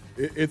 dude,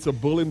 it's a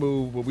bully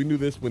move. But we knew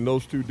this when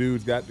those two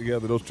dudes got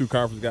together, those two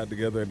conferences got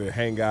together, and they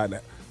hang out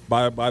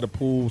by the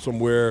pool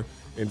somewhere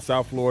in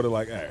South Florida, all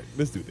right,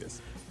 let's do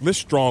this. let's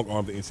strong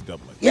arm the NCAA.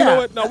 Yeah. You know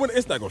what? No,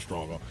 it's not going to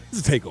strong arm.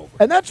 It's a takeover.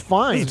 And that's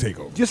fine. It's a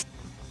takeover. Just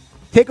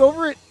take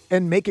over it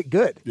and make it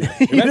good. Yeah.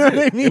 You know what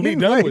I mean? And be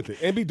done with it.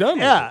 And be done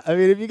with it. Yeah. I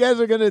mean, if you guys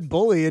are going to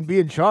bully and be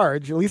in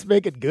charge, at least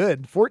make it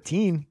good.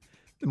 14,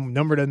 the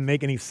number doesn't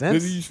make any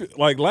sense.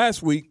 Like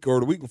last week or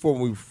the week before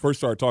when we first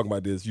started talking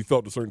about this, you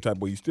felt a certain type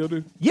of way. You still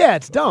do? Yeah,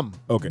 it's dumb.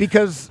 Okay.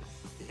 Because,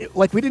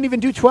 we didn't even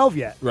do 12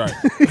 yet. Right.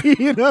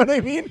 You know what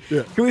I mean?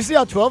 Yeah. Can we see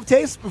how 12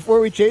 tastes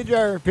before we change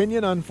our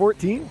opinion on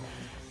 14?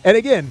 And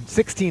again,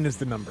 16 is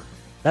the number.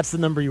 That's the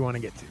number you want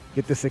to get to.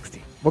 Get to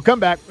 16. We'll come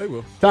back. They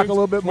will. Talk a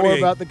little bit more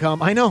about the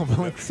I know.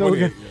 We're just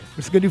going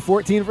to do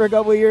 14 for a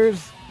couple of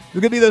years.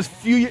 There's going to be those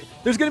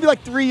there's going to be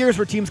like 3 years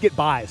where teams get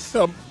buys.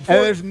 And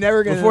there's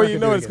never going to Before you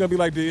know it, it's going to be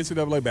like the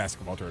NCAA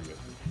basketball tournament.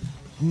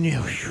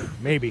 No,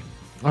 maybe.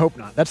 I hope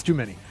not. That's too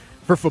many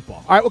for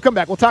football. All right, we'll come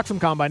back. We'll talk some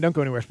Combine. Don't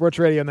go anywhere. Sports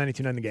Radio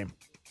 92.9 The Game.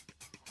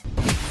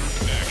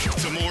 Back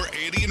to more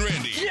Andy and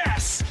Randy.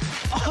 Yes!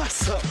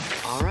 Awesome!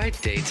 All right,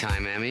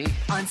 daytime Emmy.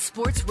 On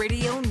Sports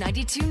Radio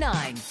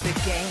 92.9 The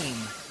Game.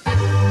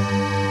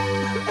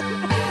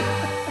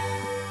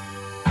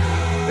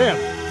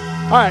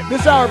 Damn. All right,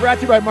 this hour brought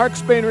to you by Mark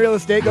Spain Real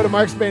Estate. Go to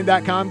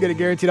markspain.com. Get a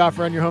guaranteed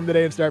offer on your home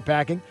today and start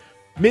packing.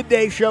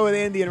 Midday show with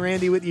Andy and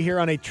Randy with you here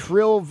on a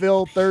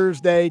Trillville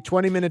Thursday,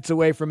 20 minutes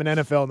away from an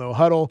NFL No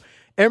Huddle.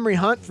 Emery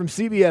Hunt from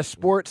CBS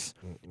Sports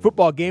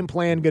Football Game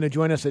Plan going to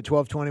join us at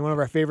 12:20. One of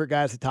our favorite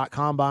guys to talk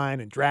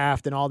combine and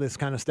draft and all this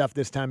kind of stuff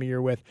this time of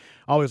year with.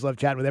 Always love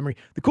chatting with Emery.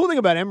 The cool thing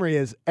about Emery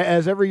is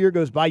as every year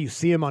goes by, you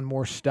see him on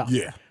more stuff.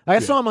 Yeah. I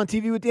saw him on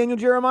TV with Daniel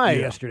Jeremiah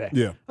yesterday.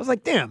 Yeah. I was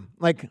like, damn,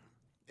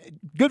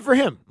 good for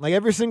him.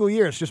 Every single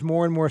year, it's just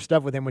more and more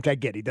stuff with him, which I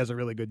get. He does a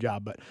really good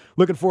job. But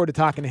looking forward to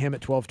talking to him at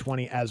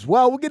 12:20 as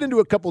well. We'll get into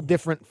a couple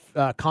different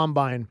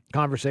combine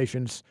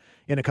conversations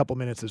in a couple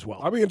minutes as well.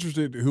 I'll be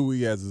interested who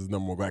he has as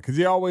number one guy because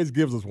he always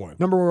gives us one.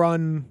 Number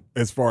one.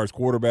 As far as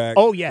quarterback.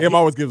 Oh, yeah. He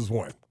always gives us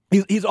one.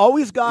 He's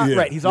always got,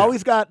 right. He's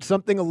always got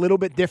something a little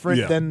bit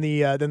different than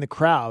the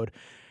crowd.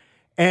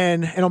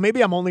 And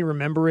maybe I'm only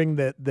remembering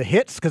the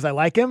hits because I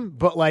like him,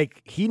 but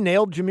he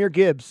nailed Jahmyr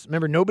Gibbs.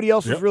 Remember, nobody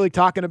else was really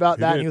talking about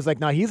that. And he was like,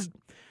 no,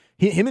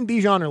 him and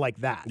Bijan are like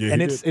that. Yeah,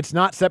 and it's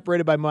not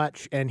separated by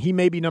much. And he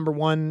may be number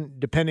one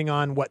depending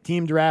on what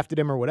team drafted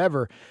him or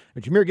whatever.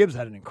 But Jahmyr Gibbs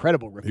had an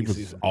incredible rookie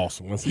season.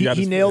 Awesome. Once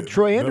he nailed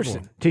Troy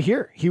Anderson to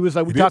here. He was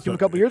like, we talked to him a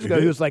couple years ago.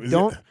 He was like,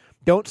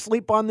 don't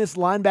sleep on this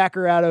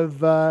linebacker out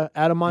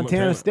of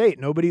Montana State.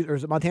 Nobody, or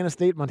is it Montana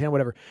State? Montana,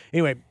 whatever.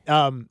 Anyway,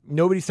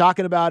 nobody's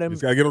talking about him.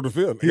 He's got to get on the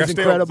field. He's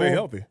incredible. Stay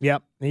healthy.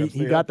 Yep,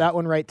 he got that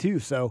one right too.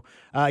 So,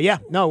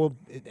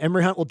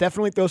 Emery Hunt will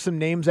definitely throw some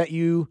names at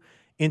you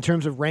in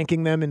terms of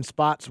ranking them in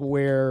spots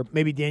where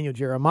maybe Daniel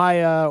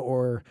Jeremiah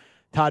or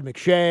Todd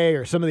McShay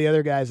or some of the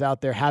other guys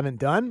out there haven't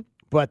done.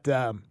 But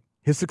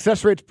his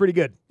success rate's pretty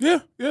good.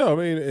 Yeah. I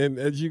mean, and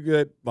as you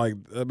get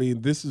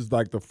this is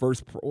like the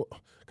first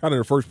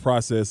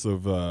process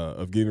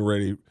of getting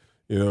ready.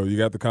 You know, you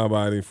got the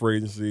combine, free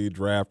agency,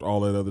 draft, all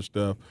that other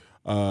stuff,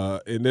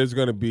 and there's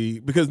going to be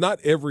because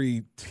not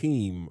every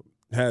team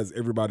has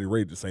everybody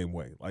rated the same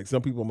way. Like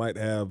some people might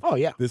have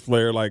this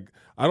player. Like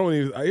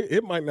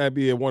it might not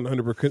be a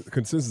 100%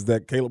 consensus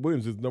that Caleb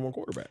Williams is the number one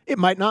quarterback. It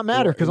might not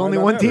matter because only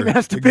one team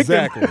has to pick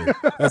him. Exactly.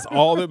 That's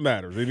all that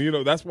matters.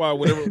 And that's why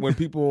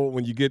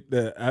when you get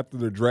after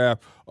the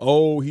draft,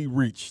 he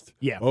reached.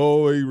 Yeah.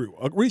 He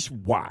reached.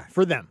 Why?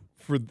 For them.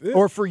 For them.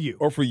 Or for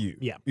you.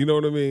 Yeah. You know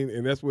what I mean?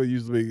 And that's what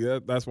usually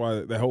that's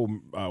why that whole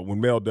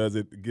when Mel does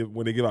it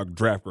when they give out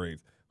draft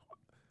grades,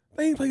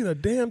 they ain't playing a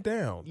damn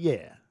down.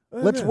 Yeah.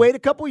 Let's wait a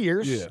couple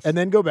years and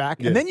then go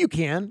back, and then you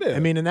can. Yeah.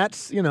 I mean, and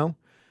that's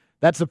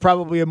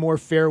probably a more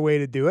fair way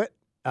to do it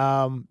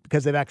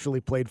because they've actually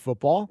played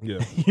football. Yeah.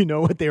 You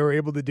know what they were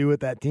able to do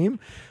with that team.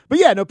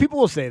 But people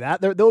will say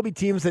that there will be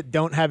teams that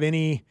don't have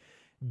any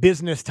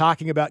business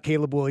talking about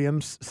Caleb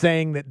Williams,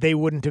 saying that they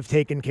wouldn't have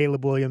taken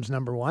Caleb Williams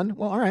number one.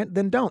 Well, all right,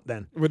 then don't.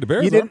 Then with the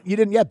Bears, you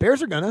didn't. Yeah,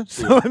 Bears are gonna.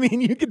 So I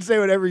mean, you can say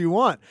whatever you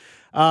want.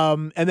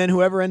 And then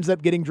whoever ends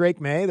up getting Drake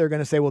May, they're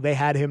going to say, well, they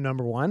had him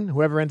number one.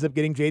 Whoever ends up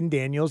getting Jaden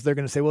Daniels, they're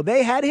going to say, well,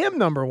 they had him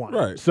number one.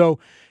 Right. So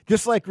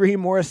just like Raheem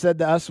Morris said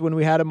to us when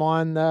we had him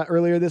on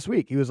earlier this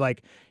week, he was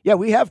like, yeah,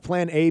 we have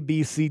plan A,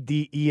 B, C,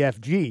 D, E,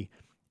 F, G.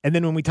 And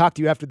then when we talk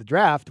to you after the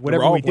draft,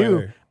 whatever we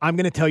do, I'm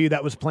going to tell you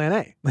that was plan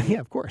A. Yeah,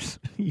 of course.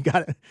 You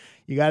got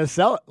to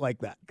sell it like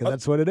that because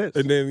that's what it is.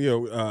 And then,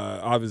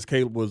 obviously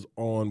Caleb was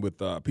on with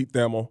Pete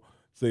Thamel.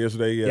 So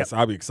yesterday, yes,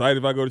 I'll be excited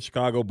if I go to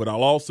Chicago, but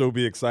I'll also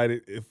be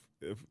excited if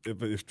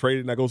it's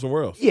traded and I go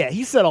somewhere else. Yeah,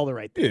 he said all the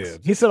right things. Yeah.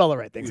 He said all the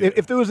right things. Yeah.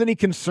 If there was any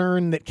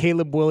concern that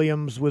Caleb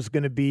Williams was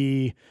going to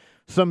be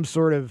some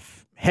sort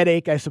of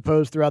headache, I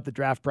suppose, throughout the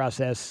draft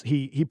process,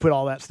 he put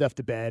all that stuff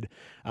to bed.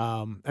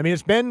 I mean,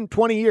 it's been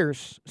 20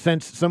 years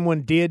since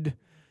someone did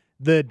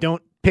the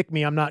don't pick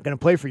me, I'm not going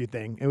to play for you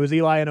thing. It was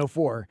Eli in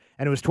 2004.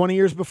 And it was 20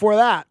 years before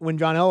that when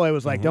John Elway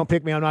was like, don't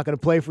pick me, I'm not going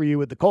to play for you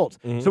with the Colts.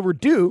 So we're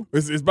due.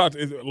 It's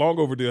long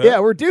overdue. Yeah,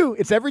 we're due.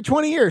 It's every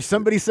 20 years.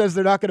 Somebody says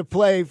they're not going to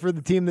play for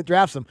the team that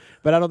drafts them.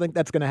 But I don't think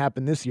that's going to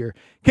happen this year.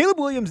 Caleb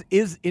Williams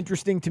is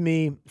interesting to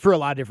me for a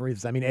lot of different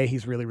reasons. I mean, A,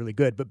 he's really, really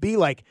good. But B,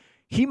 like,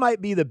 he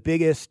might be the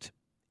biggest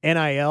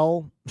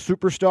NIL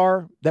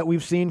superstar that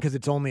we've seen because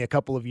it's only a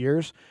couple of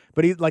years.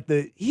 But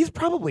he's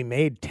probably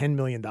made $10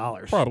 million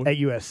at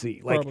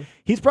USC. Like,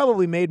 he's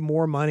probably made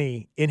more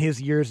money in his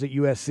years at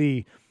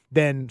USC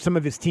than some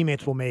of his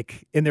teammates will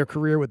make in their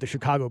career with the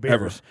Chicago Bears.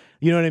 Ever.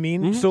 You know what I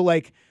mean? So,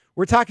 like,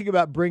 we're talking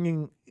about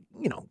bringing,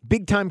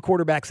 big-time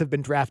quarterbacks have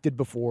been drafted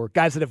before.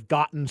 Guys that have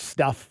gotten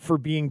stuff for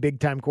being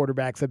big-time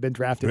quarterbacks have been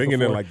drafted before.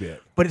 Bringing in like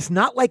that. But it's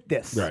not like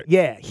this. Right.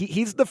 Yeah,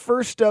 he's the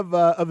first of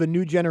a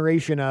new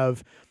generation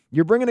of,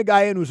 you're bringing a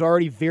guy in who's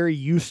already very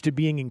used to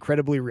being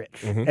incredibly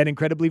rich and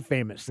incredibly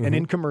famous and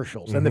in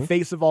commercials and the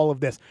face of all of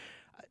this.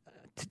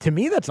 To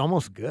me, that's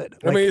almost good.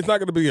 I mean, it's not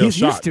going to be a he's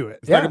shock. Used to it.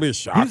 It's not going to be a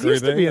shock He's or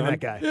used to anything. being that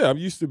guy. Yeah, I'm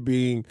used to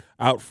being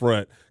out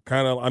front.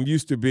 I'm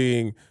used to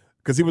being –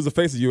 because he was the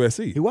face of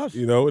USC. He was.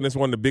 And it's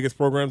one of the biggest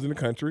programs in the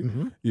country,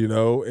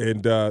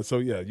 and so,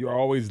 yeah, you're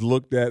always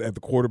looked at the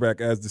quarterback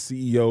as the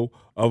CEO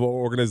of an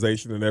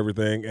organization and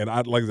everything. And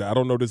like I said, I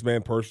don't know this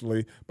man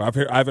personally, but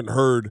I haven't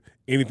heard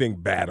anything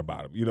bad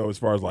about him, as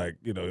far as like,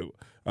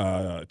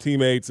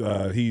 teammates.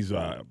 He's,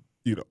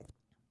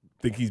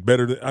 think he's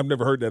better than – I've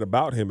never heard that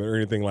about him or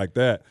anything like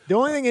that. The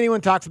only thing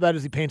anyone talks about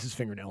is he paints his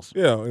fingernails.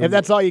 Yeah. If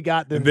that's all you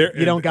got, then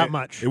you don't got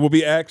much. It will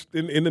be asked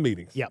in the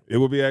meetings. Yep. It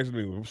will be asked in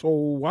the meetings. So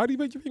why do you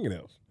paint your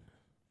fingernails?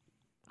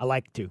 I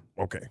like to.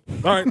 Okay.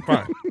 All right,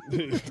 fine.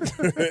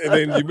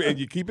 and then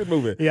you keep it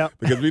moving. Yeah.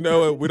 Because we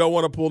know we don't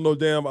want to pull no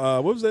damn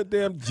what was that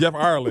damn Jeff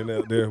Ireland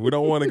out there? We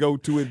don't want to go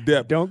too in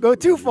depth. Don't go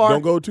too far.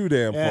 Don't go too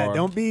damn far.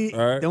 Don't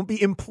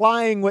be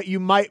implying what you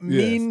might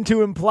mean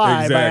to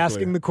imply by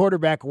asking the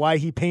quarterback why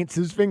he paints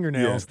his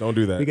fingernails. Yes, don't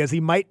do that. Because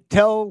he might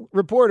tell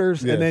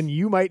reporters and then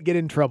you might get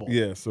in trouble.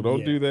 Yes, so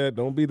don't do that.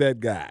 Don't be that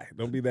guy.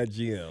 Don't be that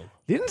GM.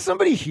 Didn't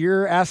somebody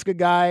here ask a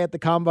guy at the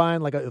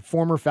Combine, like a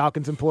former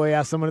Falcons employee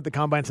asked someone at the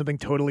Combine something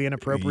totally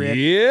inappropriate?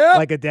 Yeah.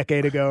 Like a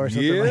decade ago or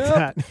something like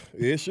that.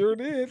 It sure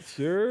did.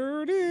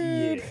 Sure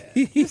did.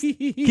 Yeah.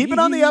 Keep it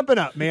on the up and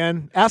up,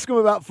 man. Ask them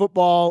about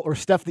football or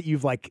stuff that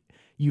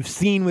you've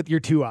seen with your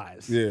two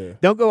eyes. Yeah.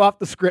 Don't go off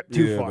the script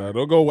too far. No,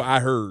 don't go I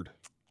heard.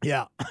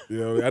 Yeah.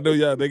 I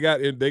know they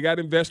got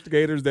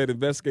investigators that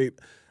investigate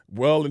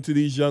well into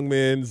these young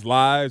men's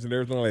lives and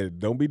everything like that.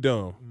 Don't be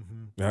dumb.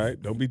 All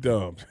right, don't be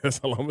dumb. That's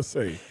all I'm gonna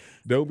say.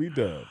 Don't be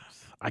dumb.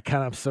 I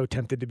kind of am so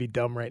tempted to be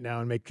dumb right now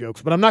and make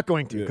jokes, but I'm not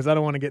going to because I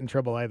don't want to get in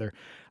trouble either.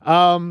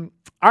 All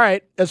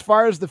right, as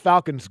far as the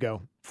Falcons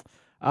go,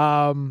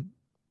 I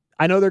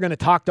know they're going to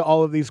talk to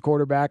all of these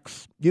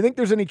quarterbacks. Do you think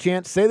there's any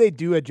chance? Say they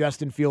do a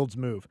Justin Fields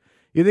move.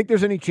 Do you think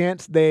there's any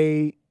chance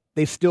they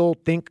still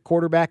think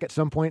quarterback at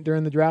some point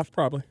during the draft?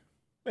 Probably,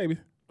 maybe.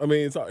 I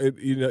mean,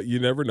 you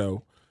never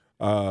know.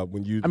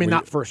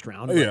 Not first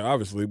round. Yeah,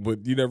 obviously,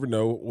 but you never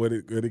know what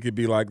it could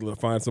be like.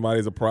 Find somebody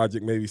as a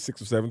project, maybe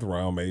 6th or 7th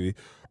round, maybe.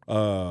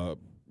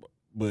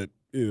 But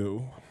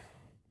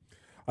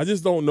I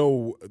just don't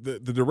know the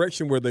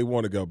direction where they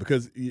want to go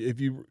because if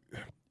you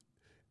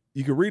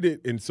can read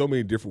it in so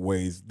many different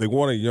ways. They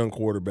want a young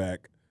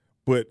quarterback,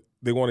 but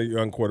they want a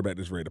young quarterback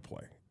that's ready to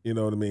play. You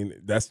know what I mean?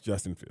 That's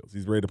Justin Fields.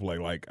 He's ready to play.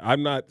 Like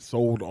I'm not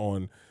sold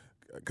on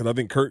because I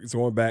think Kirk is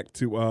going back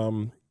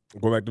to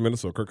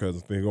Minnesota. Kirk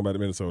Cousins thing going back to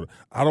Minnesota.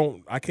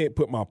 I can't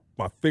put my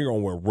finger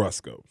on where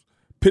Russ goes.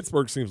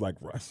 Pittsburgh seems like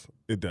Russ.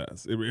 It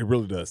does. It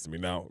really does to me.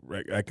 Now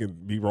I can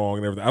be wrong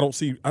and everything.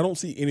 I don't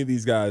see any of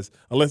these guys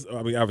unless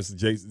obviously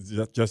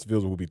Justin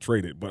Fields will be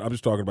traded. But I'm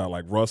just talking about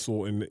like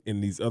Russell and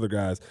these other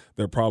guys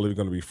that are probably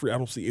going to be free. I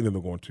don't see any of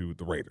them going to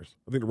the Raiders.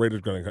 I think the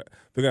Raiders they're going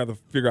to have to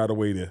figure out a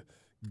way to.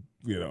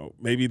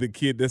 Maybe the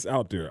kid that's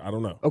out there. I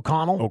don't know.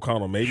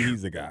 O'Connell. Maybe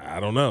he's the guy. I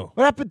don't know.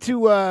 What happened to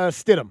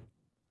Stidham?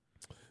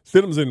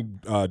 Stidham's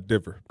in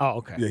Denver. Oh,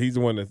 okay. Yeah, he's the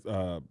one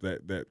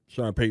that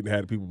Sean Payton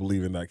had people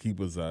believing like he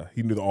was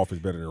he knew the offense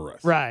better than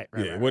Russ. Right.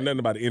 It wasn't nothing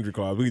about the injury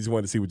clause. We just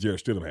wanted to see what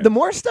Jarrett Stidham had. The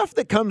more stuff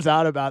that comes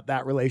out about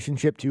that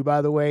relationship too,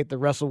 by the way, the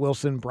Russell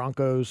Wilson,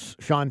 Broncos,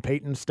 Sean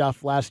Payton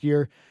stuff last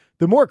year,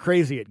 the more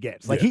crazy it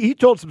gets. Like he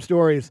told some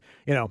stories,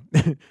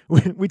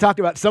 we talked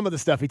about some of the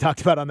stuff he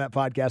talked about on that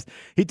podcast.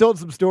 He told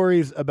some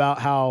stories about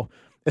how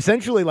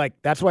essentially, like,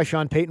 that's why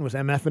Sean Payton was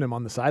MFing him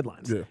on the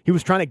sidelines. Yeah. He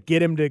was trying to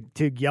get him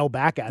to yell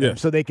back at him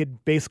so they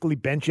could basically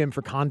bench him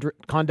for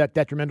conduct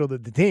detrimental to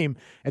the team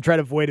and try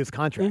to void his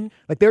contract. Mm-hmm.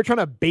 Like, they were trying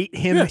to bait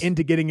him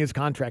into getting his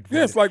contract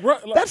voided. Yes, like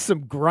that's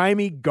some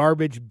grimy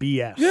garbage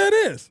BS. Yeah, it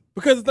is.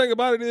 Because the thing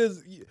about it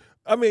is,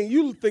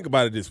 you think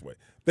about it this way.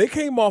 They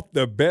came off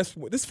the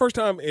best. This is the first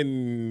time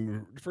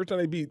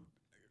they beat,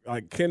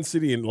 like, Kansas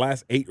City in the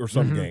last 8 or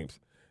some games.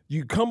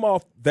 You come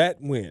off that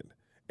win.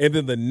 and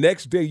then the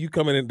next day you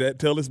come in and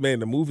tell this man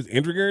to move his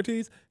injury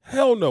guarantees?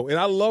 Hell no. And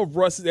I love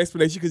Russ's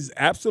explanation because he's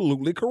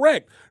absolutely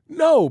correct.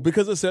 No,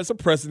 because it sets a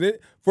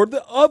precedent for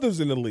the others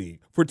in the league,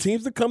 for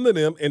teams to come to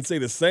them and say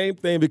the same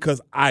thing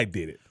because I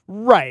did it.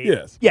 Right.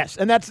 Yes.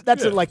 And that's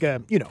that's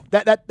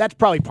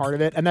probably part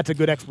of it, and that's a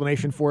good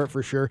explanation for it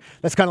for sure.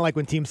 That's kind of like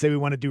when teams say we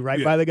want to do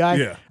right by the guy.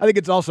 Yeah. I think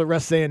it's also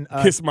Russ saying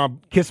kiss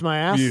my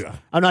ass. Yeah.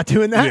 I'm not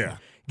doing that. Yeah.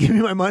 Give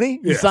me my money.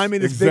 You sign me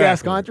this big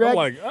ass contract.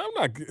 I'm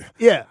not.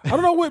 Yeah. I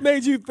don't know what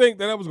made you think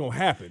that was going to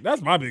happen.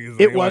 That's my biggest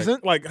thing. It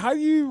wasn't. Like how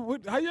you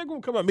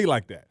going to come at me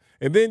like that?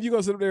 And then you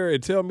going to sit up there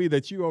and tell me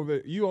that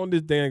you on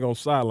this dang on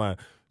sideline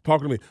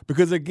talking to me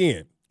because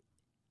again,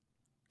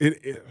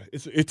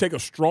 it take a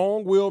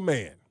strong-willed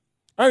man.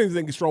 I don't even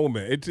think it's strong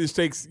man. It just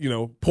takes,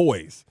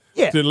 poise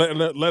to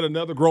let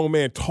another grown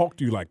man talk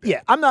to you like that.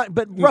 Yeah,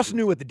 but Russ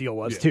knew what the deal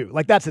was too.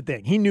 Like that's the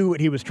thing. He knew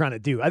what he was trying to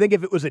do. I think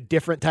if it was a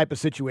different type of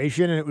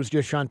situation and it was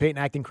just Sean Payton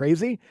acting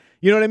crazy,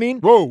 you know what I mean?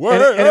 Whoa,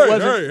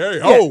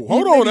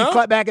 hold on now. He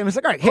clapped back and was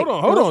like, all right, hold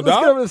on, let's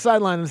get over to the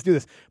sideline and let's do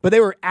this. But they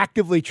were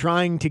actively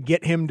trying to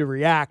get him to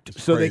react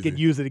so they could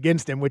use it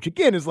against him, which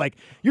again is like,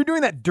 you're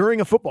doing that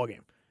during a football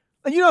game.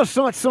 And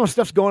so much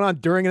stuff's going on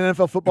during an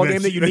NFL football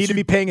game that you need to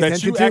be paying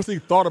attention to. You actually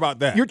thought about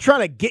that. You're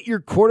trying to get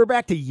your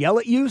quarterback to yell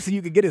at you so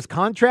you could get his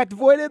contract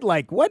voided?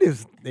 Like, what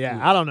is –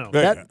 I don't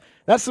know.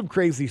 That's some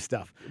crazy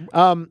stuff.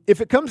 If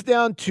it comes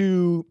down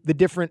to the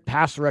different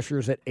pass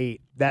rushers at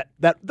 8, that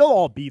they'll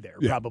all be there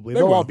probably.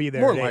 They'll all be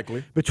there. More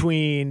likely.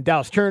 Between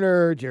Dallas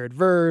Turner, Jared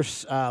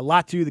Verse,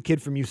 Latu, the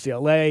kid from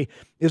UCLA.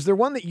 Is there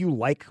one that you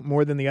like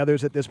more than the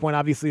others at this point?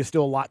 Obviously,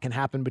 still a lot can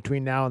happen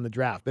between now and the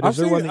draft. But is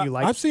there one that you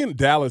like? I've seen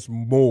Dallas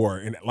more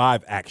in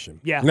live action.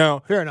 Yeah, now,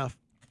 fair enough.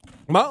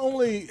 My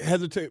only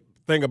hesitant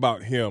thing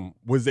about him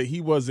was that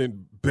he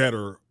wasn't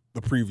better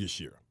the previous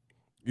year.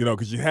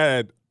 Because you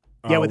had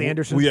 – with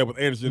Anderson. With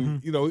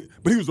Anderson,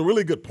 but he was a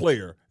really good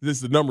player.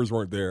 The numbers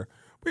weren't there.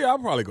 But I'll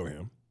probably go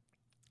him.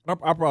 I'll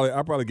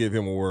probably give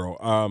him a whirl.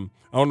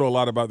 I don't know a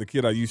lot about the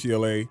kid at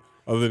UCLA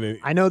other than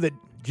I know that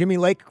Jimmy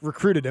Lake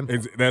recruited him.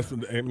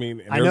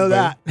 I know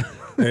that.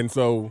 And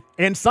so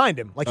and signed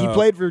him. Like he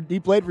played for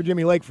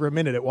Jimmy Lake for a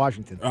minute at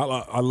Washington.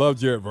 I love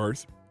Jared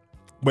Verse,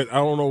 but I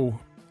don't know,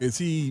 is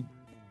he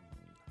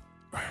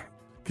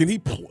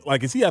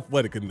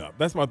athletic enough?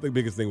 That's my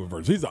biggest thing with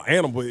Verse. He's an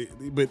animal,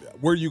 but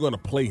where are you going to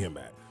play him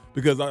at?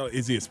 Because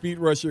is he a speed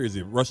rusher? Is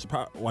he a rush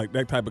like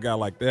that type of guy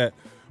like that?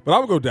 But I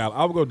would go Dallas.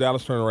 I would go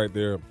Dallas Turner right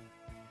there.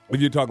 If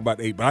you talk about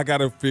 8, but I got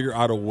to figure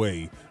out a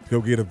way to go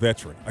get a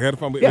veteran. I got to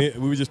find. We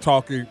were just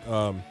talking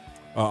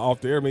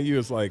off the air. You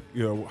was like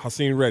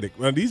Hassan Reddick.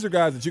 Well, these are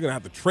guys that you're gonna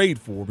have to trade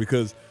for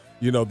because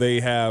they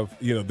have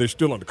they're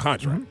still under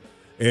contract,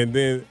 and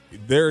then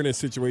they're in a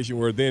situation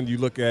where then you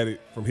look at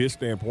it from his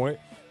standpoint.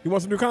 He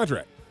wants a new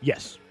contract.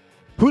 Yes.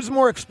 Who's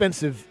more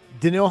expensive,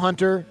 Danielle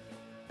Hunter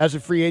as a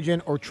free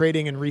agent or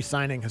trading and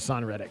re-signing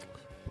Hassan Reddick?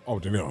 Oh,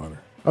 Danielle Hunter.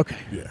 Okay.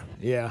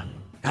 Yeah.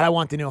 I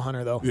want Danielle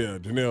Hunter, though. Yeah,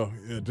 Danielle's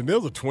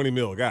a $20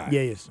 million guy.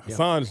 Yeah, he is.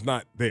 Hassan's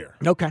not there.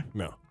 Okay.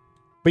 No.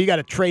 But you got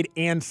to trade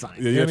and sign.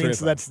 Yeah, you know what I mean?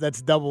 So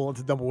that's double. It's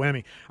a double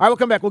whammy. All right, we'll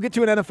come back. We'll get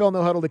to an NFL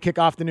No Huddle to kick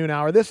off the noon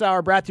hour. This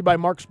hour brought to you by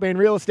Mark Spain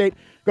Real Estate.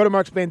 Go to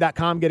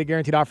markspain.com, get a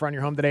guaranteed offer on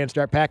your home today, and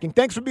start packing.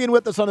 Thanks for being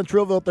with us on a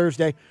Trillville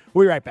Thursday.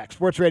 We'll be right back.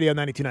 Sports Radio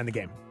 92.9 The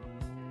Game.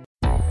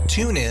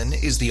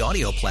 TuneIn is the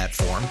audio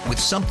platform with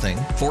something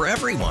for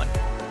everyone.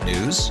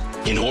 News.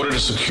 In order to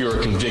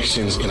secure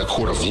convictions in a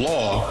court of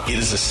law, it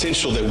is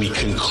essential that we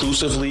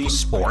conclusively.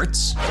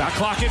 Sports. Got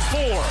clock at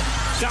 4.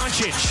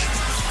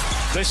 Doncic.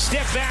 The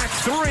step back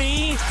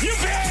 3. You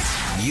bet.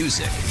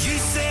 Music. You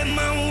set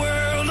my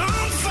world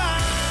on fire.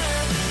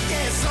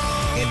 Yes,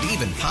 and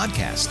even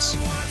podcasts.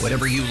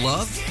 Whatever you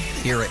love,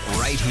 hear it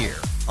right here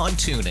on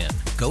TuneIn.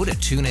 Go to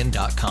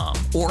TuneIn.com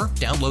or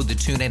download the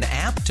TuneIn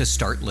app to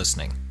start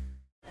listening.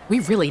 We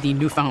really need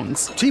new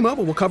phones.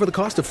 T-Mobile will cover the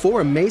cost of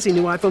 4 amazing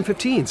new iPhone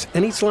 15s,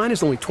 and each line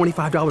is only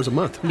 $25 a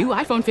month. New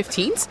iPhone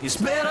 15s? It's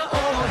better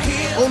over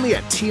here. Only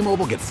at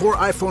T-Mobile, get 4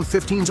 iPhone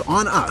 15s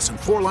on us and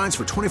 4 lines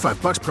for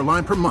 $25 per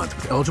line per month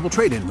with eligible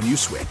trade-in when you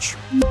switch.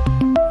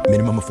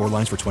 Minimum of 4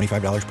 lines for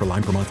 $25 per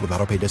line per month with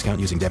auto-pay discount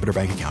using debit or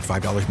bank account.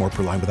 $5 more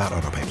per line without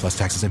auto-pay, plus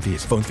taxes and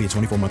fees. Phone fee at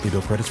 24 monthly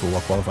bill credits for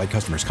well-qualified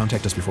customers.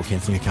 Contact us before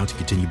canceling account to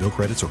continue bill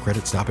credits or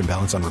credit stop and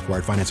balance on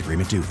required finance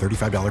agreement due.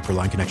 $35 per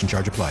line connection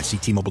charge applies. See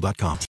T-Mobile.com.